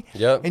brewing.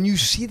 Yep. And you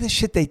see the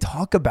shit they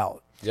talk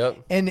about. Yep.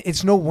 And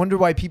it's no wonder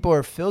why people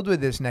are filled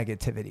with this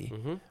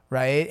negativity,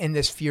 right? And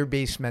this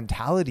fear-based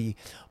mentality.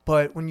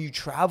 But when you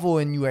travel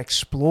and you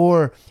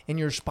explore and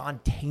you're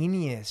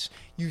spontaneous,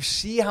 you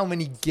see how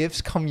many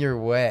gifts come your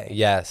way.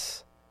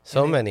 Yes.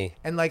 So many.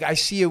 And like I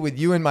see it with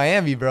you in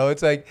Miami, bro.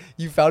 It's like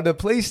you found a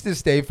place to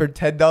stay for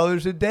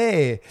 $10 a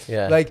day.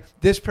 Yeah. Like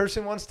this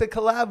person wants to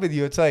collab with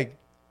you. It's like,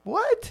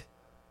 what?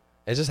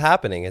 It's just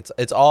happening.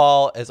 It's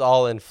all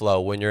in flow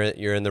when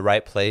you're in the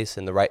right place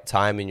in the right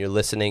time, and you're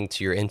listening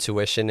to your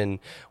intuition and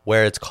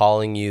where it's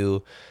calling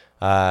you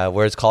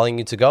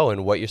to go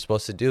and what you're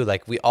supposed to do.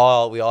 Like we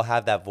all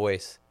have that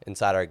voice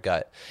inside our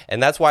gut,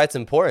 and that's why it's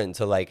important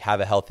to like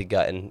have a healthy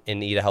gut and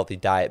eat a healthy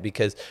diet,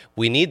 because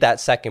we need that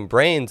second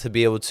brain to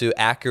be able to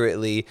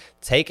accurately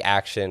take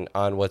action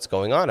on what's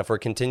going on. If we're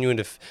continuing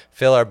to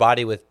fill our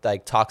body with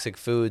like toxic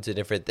foods and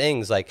different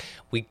things, like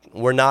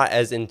we're not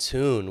as in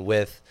tune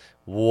with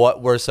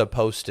what we're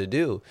supposed to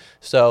do.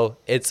 So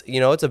it's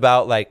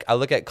about like, I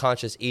look at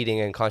conscious eating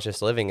and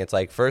conscious living. It's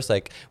like, first,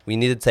 like we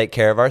need to take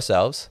care of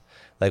ourselves.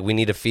 Like we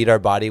need to feed our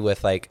body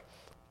with like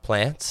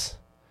plants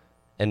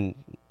and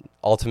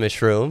ultimate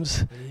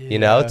shrooms,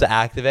 to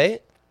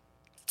activate.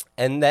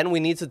 And then we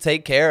need to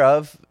take care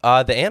of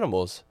the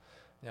animals,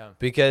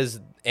 because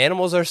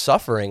animals are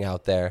suffering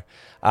out there.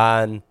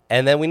 And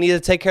then we need to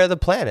take care of the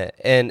planet,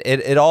 and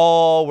it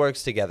all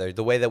works together.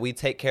 The way that we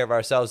take care of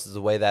ourselves is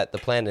the way that the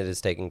planet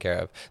is taken care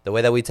of. The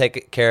way that we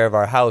take care of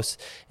our house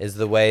is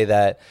the way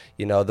that,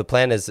 the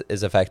planet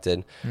is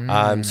affected.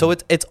 So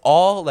it's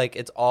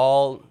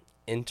all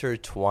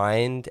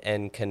intertwined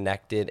and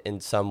connected in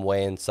some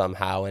way and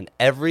somehow, and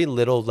every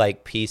little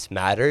like piece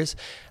matters.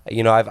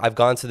 I've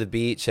gone to the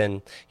beach,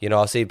 and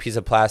I'll see a piece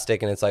of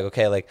plastic, and it's like,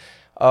 okay, like,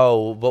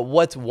 oh, but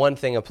what's one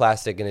thing of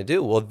plastic going to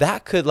do? Well,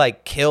 that could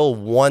like kill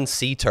one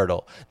sea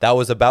turtle that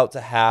was about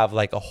to have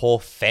like a whole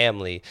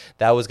family,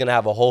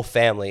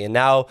 and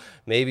now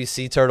maybe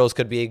sea turtles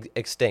could be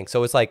extinct.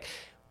 So it's like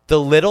the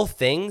little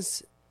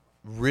things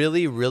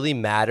really, really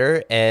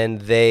matter,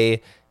 and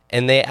they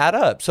add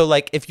up. So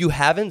like if you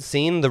haven't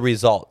seen the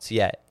results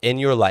yet in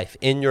your life,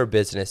 in your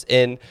business,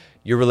 in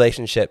your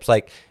relationships,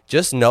 like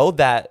just know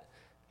that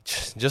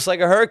just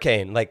like a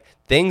hurricane, like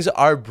things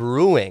are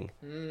brewing.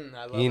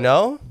 I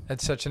love it.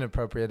 That's such an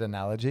appropriate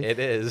analogy. It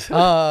is.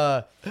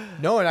 No,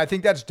 and I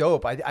think that's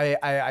dope.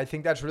 I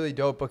think that's really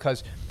dope,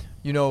 because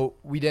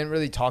we didn't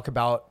really talk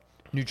about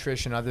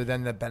nutrition other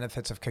than the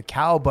benefits of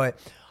cacao, but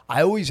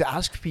I always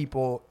ask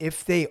people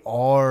if they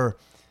are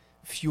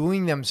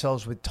fueling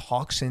themselves with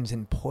toxins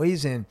and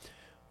poison,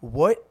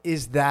 what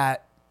is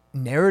that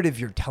narrative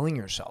you're telling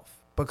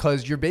yourself?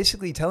 Because you're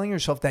basically telling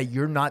yourself that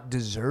you're not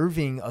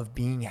deserving of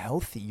being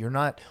healthy. You're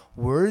not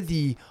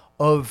worthy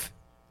of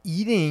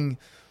eating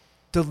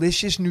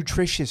delicious,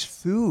 nutritious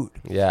food.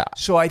 Yeah.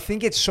 So I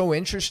think it's so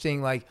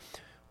interesting, like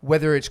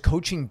whether it's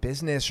coaching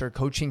business or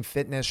coaching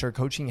fitness or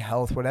coaching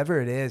health,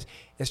 whatever it is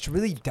to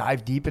really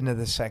dive deep into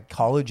the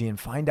psychology and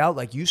find out,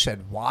 like you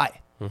said,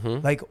 why.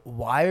 Like,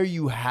 why are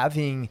you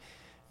having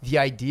the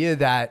idea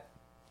that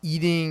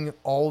eating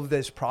all of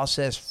this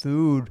processed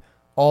food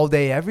all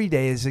day, every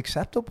day is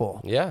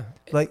acceptable? Yeah.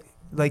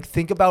 Like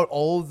think about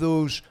all of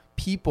those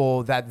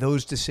people that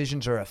those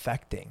decisions are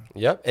affecting.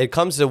 Yep. It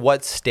comes to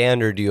what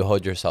standard do you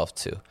hold yourself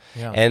to?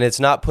 Yeah. And it's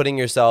not putting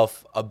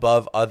yourself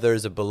above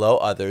others or below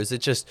others.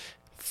 It's just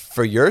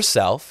for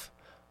yourself,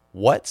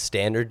 what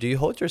standard do you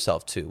hold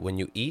yourself to when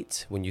you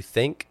eat, when you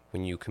think,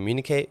 when you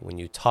communicate, when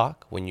you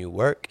talk, when you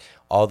work,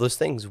 all those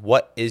things?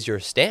 What is your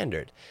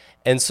standard?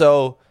 And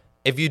so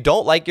if you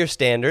don't like your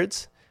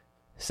standards,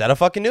 set a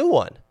fucking new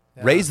one.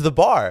 Yeah. Raise the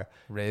bar.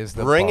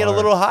 Bring it a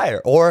little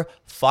higher, or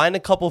find a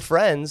couple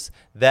friends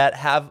that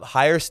have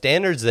higher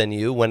standards than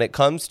you when it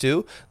comes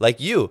to like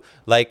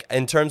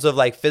in terms of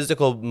like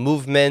physical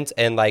movement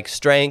and like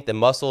strength and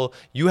muscle.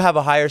 You have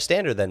a higher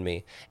standard than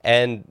me,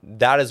 and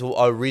that is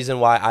a reason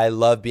why I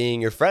love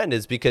being your friend,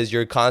 is because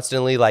you're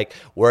constantly like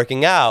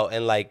working out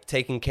and like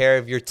taking care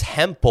of your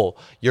temple,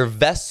 your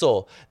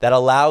vessel that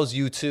allows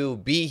you to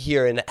be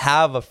here and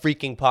have a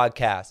freaking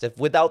podcast. If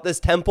without this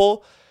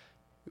temple,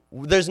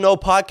 there's no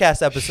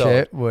podcast episode.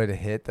 Shit would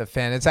hit the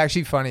fan. It's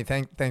actually funny.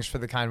 Thanks for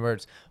the kind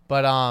words.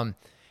 But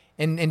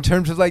in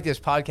terms of like this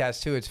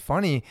podcast too, it's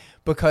funny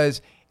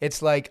because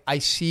it's like I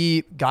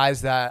see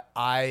guys that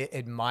I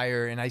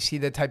admire and I see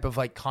the type of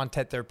like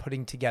content they're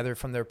putting together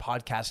from their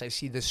podcast. I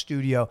see the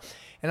studio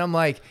and I'm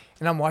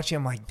watching,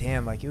 I'm like,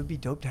 damn, like it would be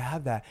dope to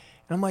have that.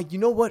 And I'm like, you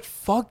know what?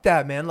 Fuck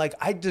that, man. Like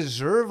I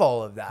deserve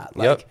all of that.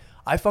 Like, yep.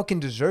 I fucking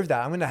deserve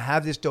that. I'm going to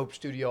have this dope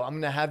studio. I'm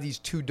going to have these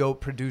 2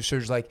 dope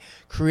producers like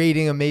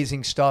creating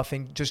amazing stuff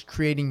and just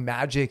creating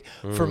magic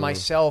for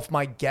myself,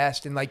 my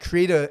guest, and like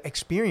create a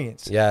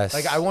experience. Yes.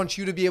 Like I want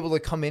you to be able to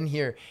come in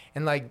here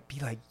and like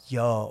be like,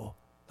 yo,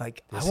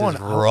 like this I want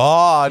is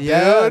raw, dude.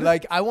 Yeah,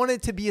 like I want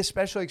it to be a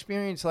special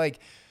experience, like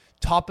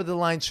top of the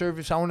line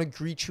service. I want to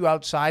greet you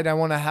outside. I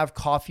want to have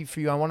coffee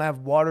for you. I want to have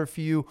water for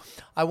you.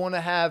 I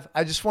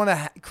just want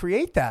to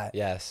create that.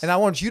 Yes. And I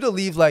want you to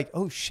leave like,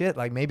 oh shit,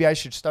 like maybe I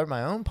should start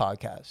my own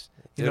podcast.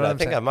 You Dude, know what I I'm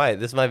think saying? I might.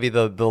 This might be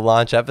the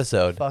launch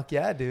episode. Fuck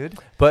yeah, dude.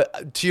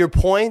 But to your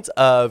point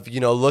of,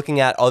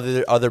 looking at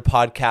other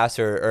podcasts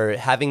or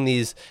having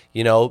these,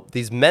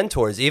 these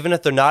mentors, even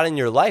if they're not in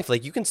your life,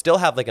 like you can still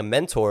have like a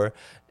mentor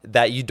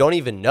that you don't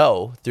even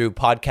know through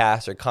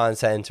podcasts or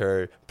content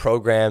or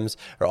programs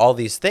or all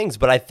these things.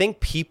 But I think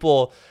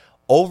people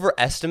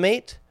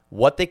overestimate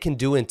what they can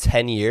do in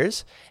 10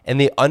 years and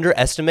they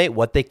underestimate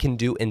what they can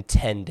do in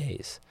 10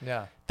 days.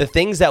 Yeah. The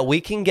things that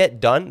we can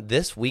get done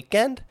this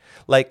weekend,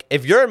 like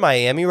if you're in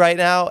Miami right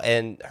now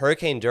and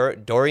Hurricane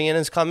Dorian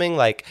is coming,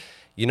 like,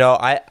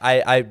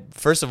 I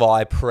first of all,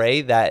 I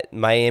pray that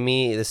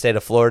Miami, the state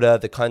of Florida,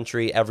 the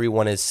country,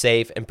 everyone is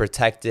safe and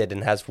protected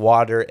and has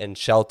water and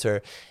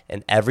shelter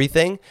and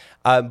everything.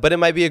 But it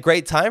might be a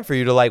great time for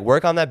you to like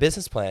work on that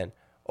business plan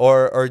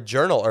or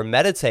journal or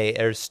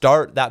meditate or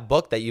start that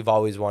book that you've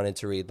always wanted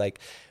to read. Like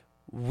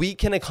we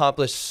can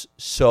accomplish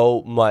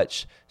so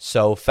much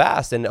so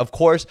fast. And of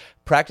course,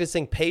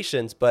 practicing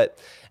patience. But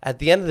at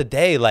the end of the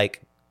day,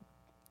 like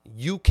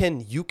you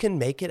can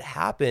make it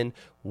happen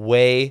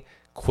way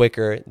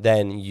quicker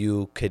than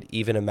you could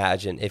even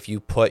imagine. If you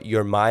put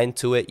your mind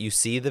to it, you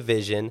see the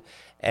vision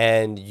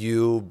and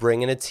you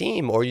bring in a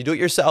team, or you do it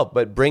yourself,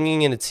 but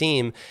bringing in a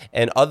team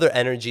and other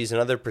energies and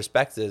other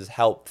perspectives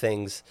help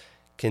things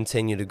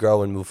continue to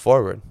grow and move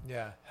forward.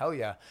 Yeah. Hell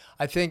yeah.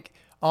 I think,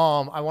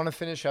 I want to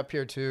finish up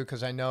here too,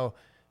 cause I know,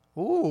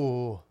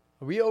 are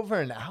we over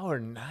an hour?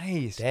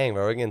 Nice. Dang,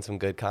 bro, we're getting some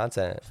good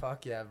content.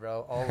 Fuck yeah,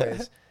 bro.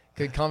 Always.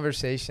 Good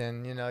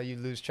conversation. You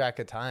lose track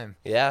of time.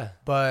 Yeah.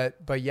 But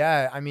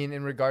yeah, I mean,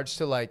 in regards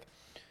to like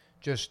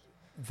just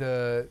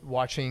the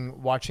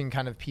watching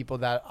kind of people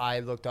that I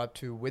looked up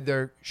to with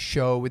their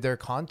show, with their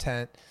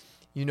content,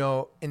 in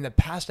the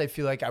past, I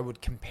feel like I would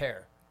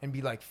compare and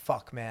be like,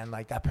 fuck, man,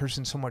 like that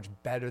person's so much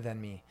better than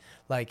me.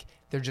 Like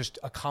they're just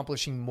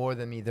accomplishing more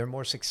than me. They're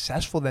more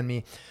successful than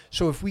me.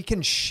 So if we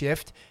can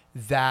shift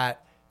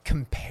that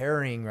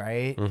comparing,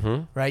 right?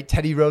 Mm-hmm. Right?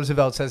 Teddy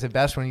Roosevelt says it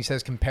best when he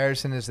says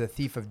comparison is the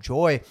thief of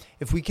joy.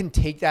 If we can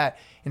take that,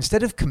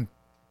 instead of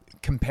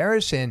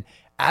comparison,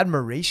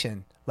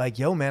 admiration, like,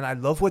 yo, man, I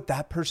love what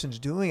that person's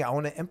doing. I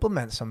want to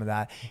implement some of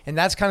that. And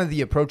that's kind of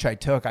the approach I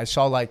took. I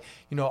saw like,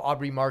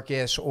 Aubrey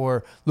Marcus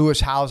or Lewis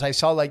Howes. I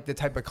saw like the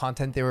type of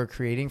content they were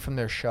creating from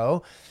their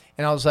show.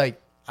 And I was like,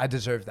 I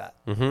deserve that.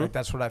 Mm-hmm. Like,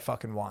 that's what I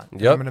fucking want.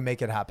 Yep. I'm going to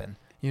make it happen.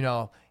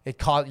 It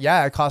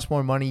costs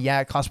more money.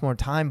 Yeah, it costs more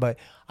time, but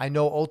I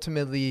know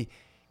ultimately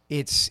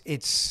it's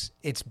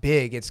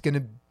big. It's going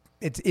to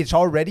it's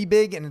already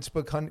big and it's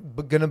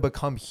gonna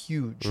become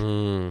huge.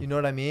 You know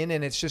what I mean?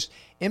 And it's just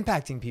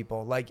impacting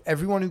people. Like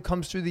everyone who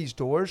comes through these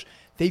doors,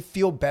 they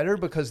feel better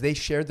because they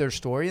shared their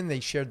story and they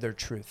shared their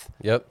truth.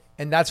 Yep.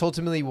 And that's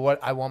ultimately what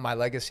I want my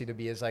legacy to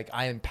be, is like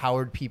I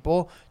empowered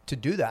people to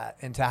do that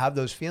and to have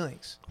those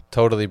feelings.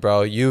 Totally,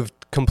 bro. You've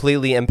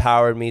completely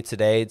empowered me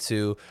today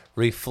to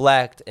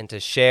reflect and to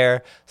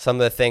share some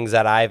of the things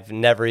that I've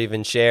never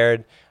even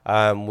shared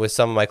with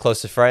some of my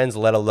closest friends,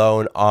 let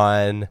alone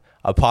on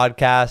a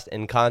podcast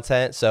and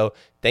content. So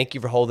thank you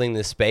for holding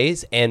this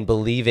space and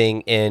believing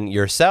in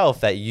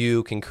yourself that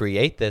you can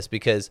create this,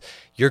 because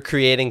you're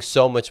creating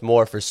so much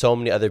more for so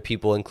many other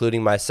people,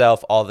 including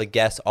myself, all the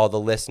guests, all the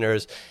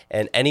listeners,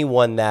 and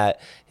anyone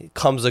that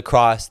comes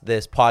across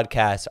this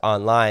podcast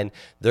online.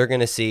 They're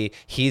going to see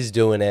he's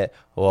doing it.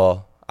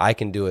 Well, I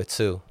can do it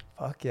too.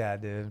 Fuck yeah,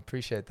 dude.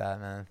 Appreciate that,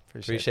 man.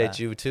 Appreciate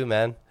you too,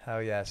 man.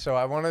 Hell yeah. So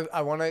I want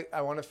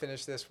to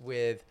finish this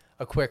with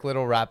a quick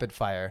little rapid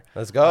fire.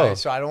 Let's go. All right,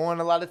 so I don't want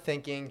a lot of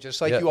thinking.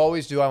 Just like you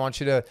always do, I want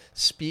you to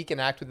speak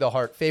and act with the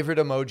heart. Favorite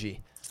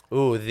emoji?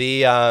 Ooh,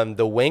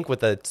 the wink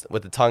with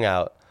the tongue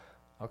out.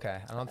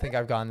 Okay. I don't think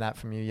I've gotten that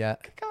from you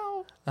yet.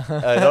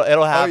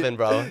 It'll happen,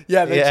 bro.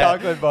 Yeah, the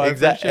chocolate bar.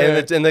 Exactly. Sure.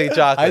 And the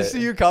chocolate. I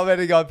see you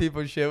commenting on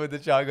people's shit with the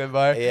chocolate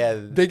bar. Yeah.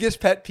 Biggest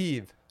pet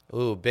peeve?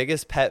 Ooh,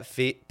 biggest pet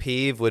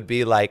peeve would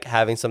be like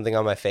having something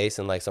on my face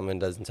and like someone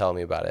doesn't tell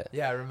me about it.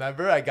 Yeah,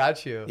 remember? I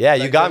got you. Yeah,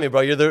 like you got me,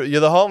 bro. You're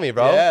the homie,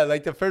 bro. Yeah,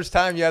 like the first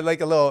time you had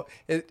like a little,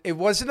 it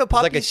wasn't a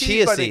poppy like a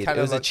chia seed. It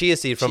was a chia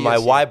seed from my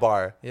Y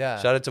bar. Yeah.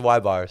 Shout out to Y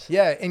bars.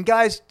 Yeah, and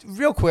guys,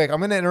 real quick, I'm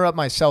going to interrupt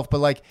myself, but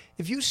like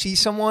if you see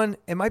someone,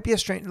 it might be a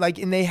strange, like,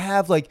 and they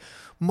have like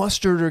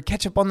mustard or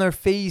ketchup on their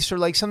face or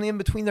like something in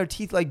between their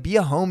teeth, like be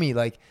a homie,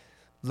 like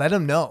let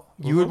them know.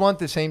 You would want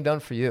the same done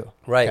for you.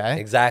 Right, okay?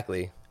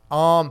 Exactly.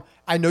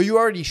 I know you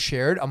already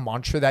shared a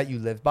mantra that you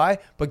live by,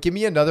 but give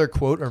me another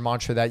quote or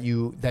mantra that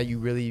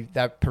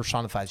that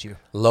personifies you.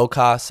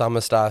 Loka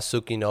samasta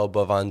sukhino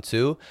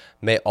bhavantu.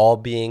 May all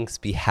beings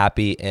be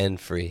happy and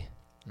free.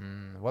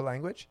 What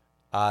language?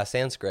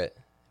 Sanskrit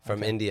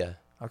from India.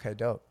 Okay,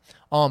 dope.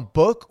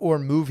 Book or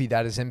movie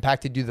that has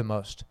impacted you the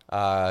most?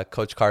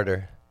 Coach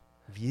Carter.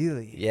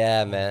 Really?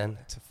 Yeah, man.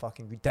 It's a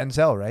fucking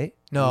Denzel, right?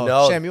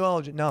 No.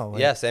 Samuel. No.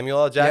 Yeah,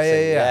 Samuel L. Jackson.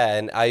 Yeah.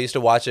 And I used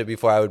to watch it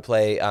before I would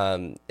play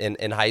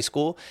in high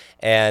school.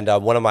 And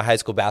one of my high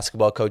school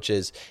basketball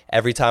coaches,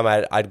 every time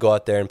I'd go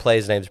out there and play,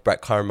 his name's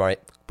Brett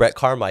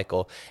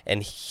Carmichael,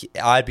 and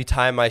I'd be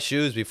tying my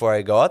shoes before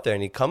I go out there,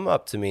 and he'd come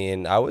up to me,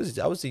 and I was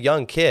a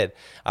young kid.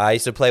 I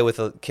used to play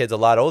with kids a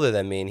lot older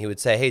than me, and he would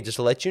say, "Hey, just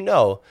to let you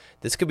know,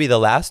 this could be the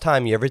last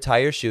time you ever tie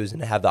your shoes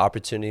and have the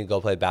opportunity to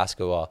go play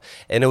basketball."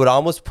 And it would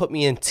almost put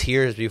me in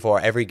tears before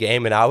every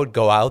game, and I would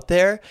go out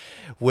there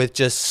with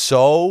just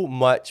so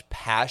much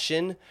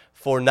passion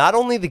for not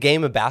only the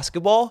game of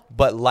basketball,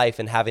 but life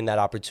and having that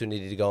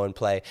opportunity to go and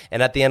play.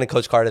 And at the end of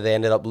Coach Carter, they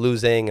ended up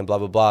losing and blah,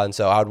 blah, blah. And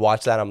so I would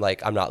watch that. I'm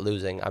like, I'm not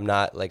losing. I'm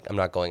not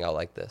going out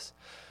like this.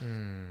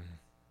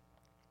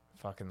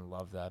 Fucking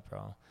love that,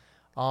 bro.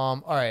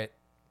 All right.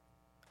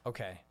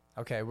 Okay.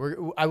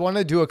 I want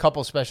to do a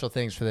couple special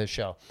things for this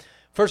show.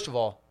 First of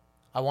all,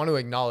 I want to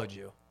acknowledge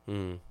you.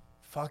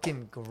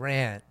 Fucking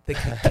Grant, the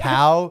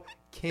Cacao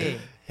King.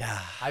 Yeah.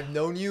 I've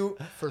known you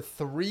for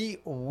 3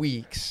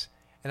 weeks.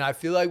 And I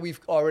feel like we've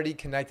already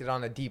connected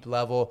on a deep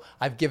level.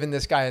 I've given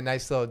this guy a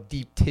nice little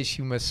deep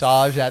tissue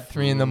massage at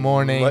 3 in the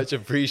morning. Much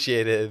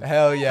appreciated.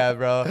 Hell yeah,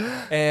 bro.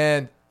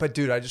 But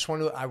dude,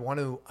 I want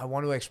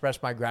to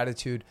express my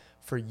gratitude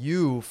for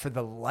you, for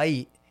the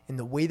light and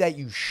the way that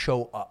you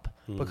show up.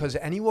 Because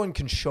anyone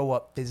can show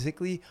up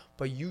physically,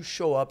 but you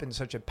show up in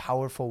such a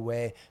powerful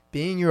way,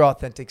 being your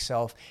authentic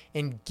self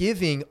and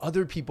giving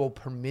other people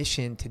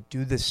permission to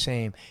do the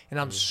same. And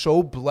I'm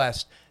so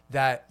blessed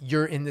that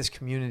you're in this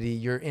community.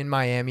 You're in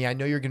Miami. I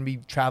know you're going to be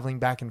traveling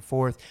back and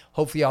forth.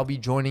 Hopefully I'll be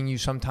joining you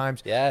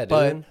sometimes. Yeah,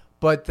 dude.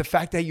 But the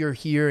fact that you're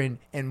here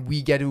and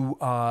we get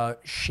to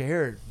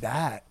share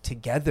that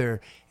together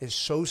is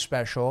so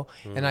special.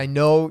 And I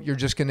know you're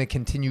just going to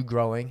continue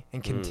growing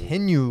and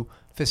continue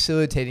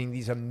facilitating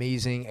these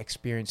amazing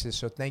experiences.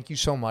 So thank you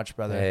so much,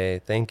 brother.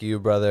 Hey, thank you,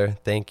 brother.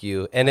 Thank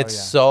you. And it's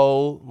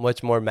so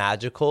much more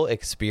magical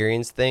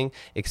experiencing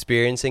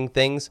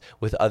things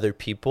with other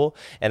people.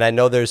 And I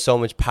know there's so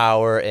much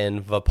power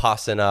in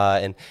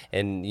Vipassana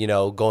and you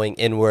know, going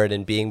inward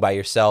and being by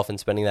yourself and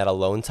spending that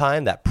alone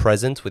time, that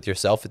presence with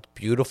yourself. It's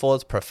beautiful.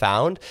 It's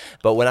profound.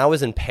 But when I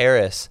was in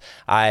Paris,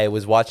 I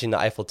was watching the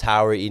Eiffel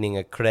Tower, eating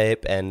a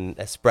crepe and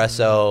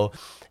espresso,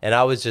 and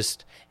I was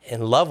just in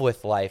love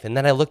with life. And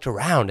then I looked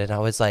around and I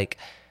was like,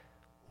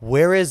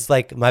 where is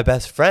like my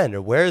best friend,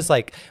 or where is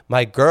like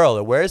my girl,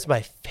 or where is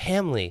my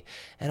family?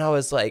 And I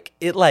was like,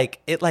 it was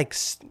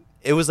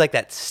like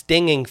that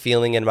stinging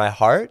feeling in my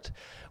heart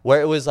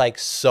where it was like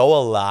so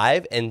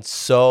alive and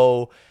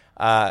so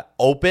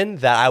open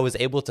that I was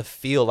able to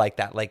feel like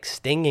that like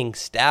stinging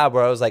stab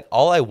where I was like,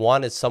 all I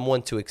want is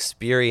someone to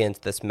experience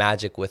this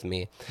magic with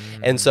me.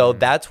 And so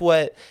that's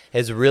what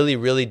has really,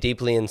 really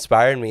deeply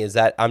inspired me, is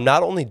that I'm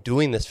not only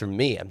doing this for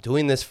me, I'm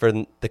doing this for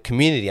the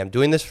community, I'm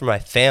doing this for my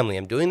family,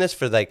 I'm doing this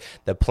for like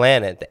the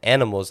planet, the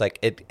animals, like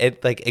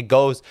it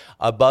goes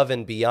above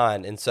and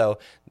beyond. And so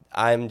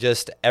I'm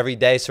just every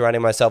day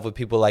surrounding myself with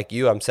people like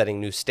you. I'm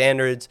setting new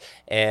standards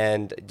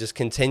and just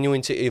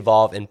continuing to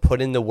evolve and put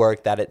in the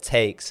work that it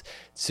takes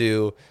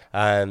to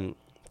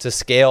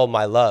scale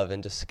my love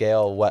and to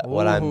scale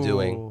what I'm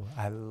doing.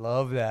 I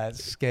love that.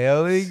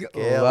 Scaling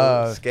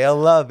love. Scale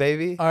love,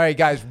 baby. All right,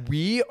 guys,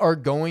 we are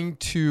going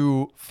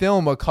to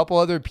film a couple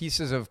other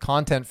pieces of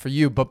content for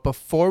you. But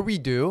before we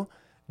do,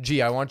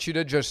 G, I want you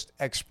to just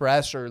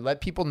express or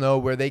let people know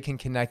where they can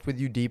connect with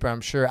you deeper.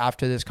 I'm sure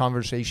after this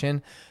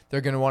conversation,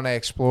 they're going to want to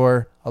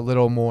explore a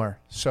little more.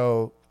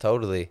 So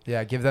totally.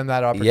 Yeah, give them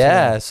that opportunity.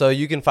 Yeah, so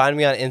you can find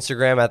me on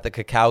Instagram at the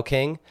Cacao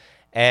King.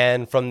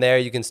 And from there,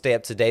 you can stay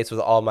up to date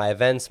with all my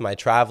events, my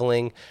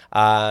traveling,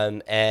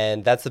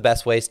 and that's the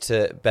best way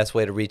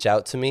to reach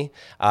out to me.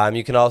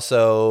 You can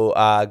also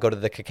go to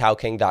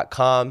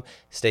thecacaoking.com.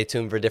 Stay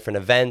tuned for different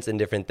events and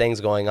different things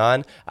going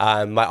on.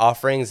 My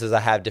offerings is I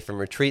have different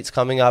retreats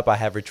coming up. I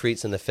have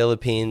retreats in the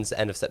Philippines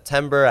end of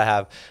September. I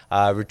have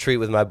a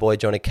retreat with my boy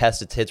Jonah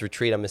Kest. It's his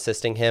retreat. I'm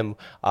assisting him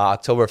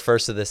October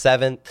 1st to the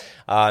 7th.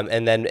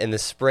 And then in the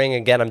spring,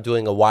 again, I'm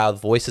doing a Wild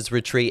Voices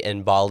retreat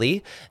in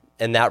Bali.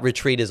 And that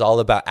retreat is all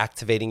about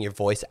activating your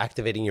voice,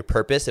 activating your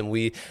purpose. And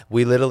we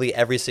literally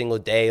every single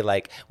day,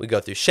 like we go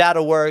through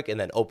shadow work and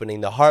then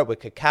opening the heart with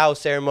cacao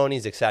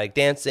ceremonies, ecstatic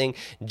dancing,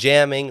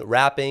 jamming,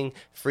 rapping,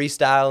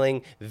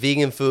 freestyling,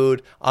 vegan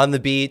food, on the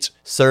beach,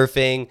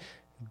 surfing,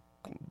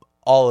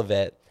 all of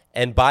it.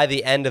 And by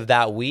the end of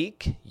that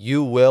week,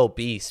 you will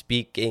be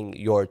speaking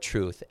your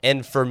truth.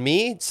 And for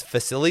me,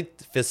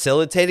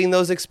 facilitating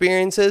those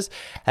experiences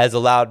has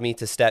allowed me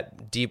to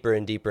step deeper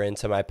and deeper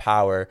into my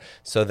power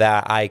so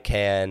that I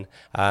can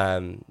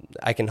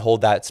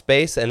hold that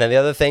space. And then the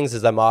other things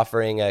is I'm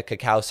offering a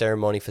cacao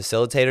ceremony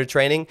facilitator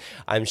training.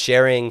 I'm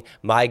sharing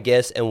my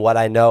gifts and what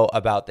I know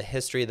about the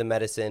history of the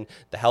medicine,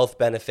 the health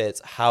benefits,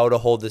 how to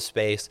hold the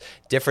space,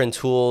 different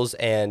tools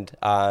and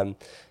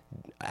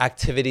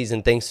activities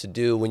and things to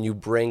do when you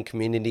bring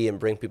community and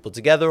bring people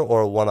together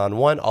or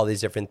one-on-one, all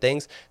these different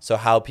things. So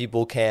how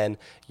people can,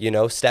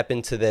 step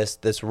into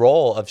this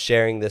role of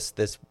sharing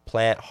this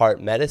plant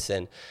heart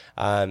medicine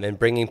and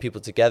bringing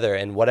people together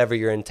and whatever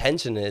your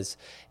intention is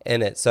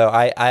in it. So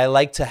I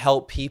like to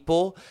help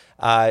people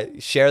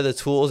share the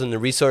tools and the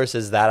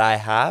resources that I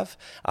have,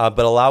 but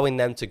allowing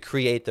them to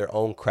create their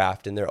own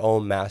craft and their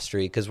own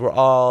mastery, because we're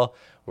all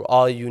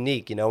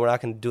unique, we're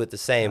not going to do it the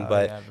same,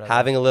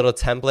 having a little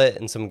template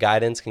and some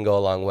guidance can go a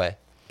long way.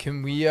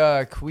 Can we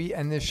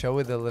end this show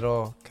with a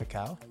little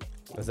cacao?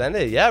 Let's end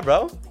it. Yeah,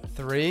 bro.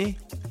 3,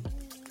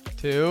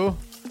 2,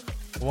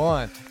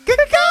 1.